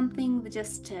 Something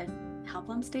just to help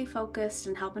them stay focused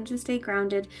and help them to stay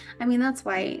grounded. I mean, that's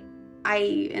why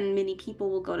I and many people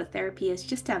will go to therapy, is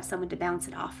just to have someone to bounce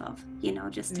it off of, you know,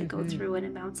 just to go through it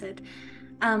and bounce it.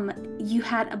 You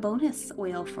had a bonus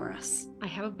oil for us. I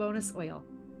have a bonus oil.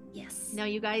 Yes. Now,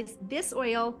 you guys, this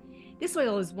oil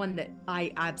is one that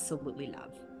I absolutely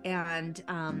love. And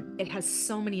it has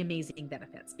so many amazing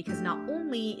benefits because not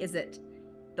only is it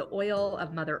the oil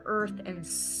of Mother Earth and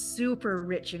super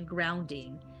rich and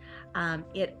grounding,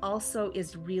 it also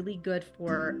is really good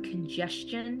for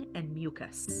congestion and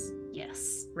mucus.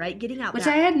 Yes. Right? Getting out Which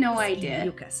that I had no pesky idea.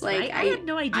 mucus, Like right? I had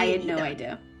no idea I had either. no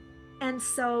idea. And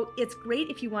so it's great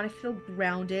if you want to feel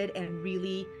grounded and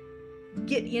really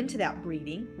get into that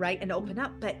breathing, right? And open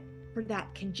up. But for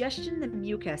that congestion and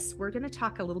mucus, we're going to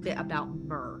talk a little bit about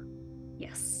myrrh.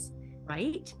 Yes.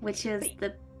 Right? Which is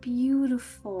the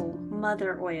beautiful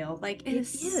mother oil. Like it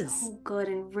is so good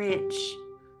and rich.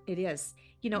 It is.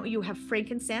 You have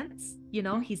frankincense,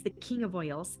 he's the king of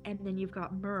oils. And then you've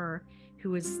got myrrh,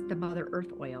 who is the Mother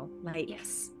Earth oil. Like,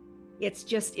 yes.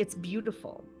 It's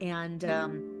beautiful. And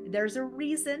there's a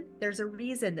reason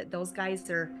that those guys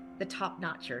are the top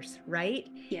notchers, right?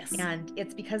 Yes. And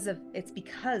it's because of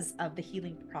the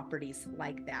healing properties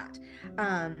like that.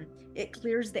 It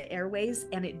clears the airways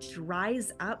and it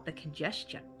dries up the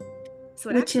congestion. So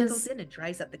it actually goes in and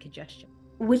dries up the congestion.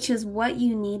 Which is what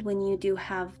you need when you do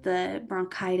have the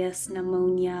bronchitis,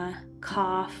 pneumonia,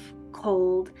 cough,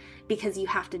 cold, because you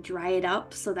have to dry it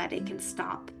up so that it can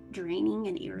stop draining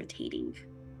and irritating.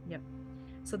 Yep.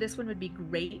 So this one would be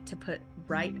great to put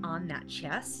right on that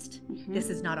chest. Mm-hmm. This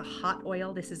is not a hot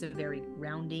oil. This is a very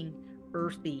grounding,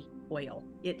 earthy oil.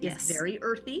 It is very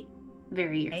earthy.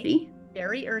 Very earthy. Right?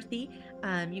 Very earthy.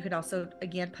 You could also,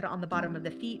 again, put it on the bottom of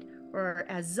the feet, or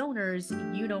as zoners,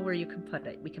 you know where you can put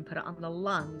it. We can put it on the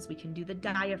lungs. We can do the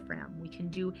diaphragm. We can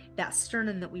do that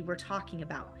sternum that we were talking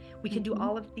about. We can do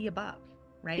all of the above,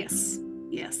 right? Yes.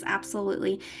 Yes,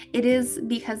 absolutely. It is,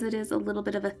 because it is a little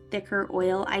bit of a thicker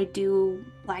oil. I do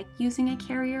like using a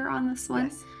carrier on this one,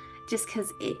 just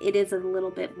because it is a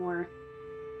little bit more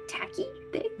tacky,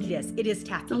 thick. Yes, it is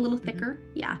tacky. It's a little thicker.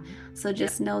 Yeah. So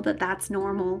just know that that's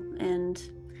normal,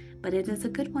 but it is a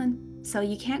good one. So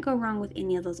you can't go wrong with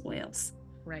any of those oils.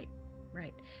 Right.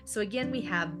 So again, we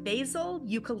have basil,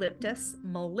 eucalyptus,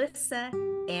 melissa,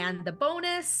 and the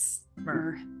bonus,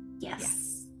 myrrh.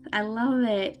 Yes. I love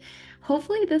it.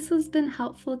 Hopefully this has been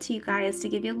helpful to you guys to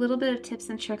give you a little bit of tips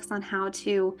and tricks on how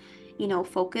to,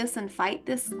 focus and fight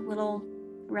this little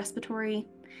respiratory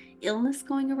illness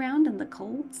going around, and the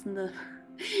colds and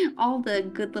all the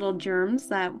good little germs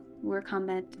that we're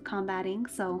combating.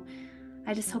 So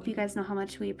I just hope you guys know how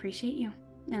much we appreciate you.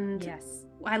 And yes,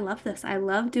 I love this. I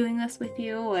love doing this with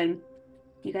you, and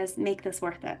you guys make this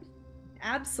worth it.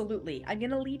 Absolutely. I'm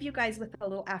going to leave you guys with a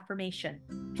little affirmation.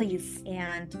 Please.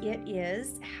 And it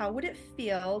is, how would it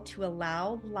feel to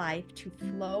allow life to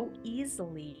flow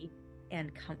easily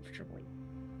and comfortably?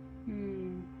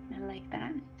 I like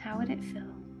that. How would it feel?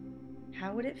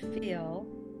 How would it feel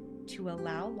to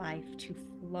allow life to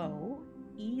flow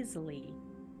easily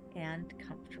and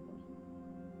comfortably?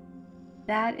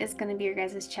 That is going to be your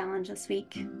guys' challenge this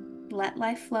week. Let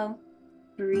life flow.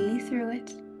 Breathe through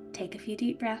it. Take a few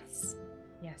deep breaths.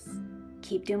 Yes.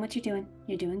 Keep doing what you're doing.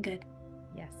 You're doing good.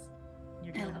 Yes.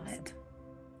 You're doing awesome. It.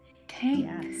 Okay.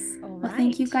 Yes. All right. Well,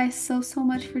 thank you guys so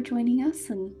much for joining us,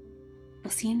 and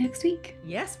we'll see you next week.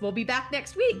 Yes, we'll be back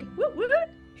next week. Woo, woo.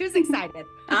 Who's excited?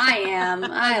 I am.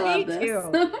 I love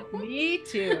this. Me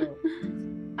too.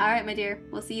 All right, my dear.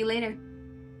 We'll see you later.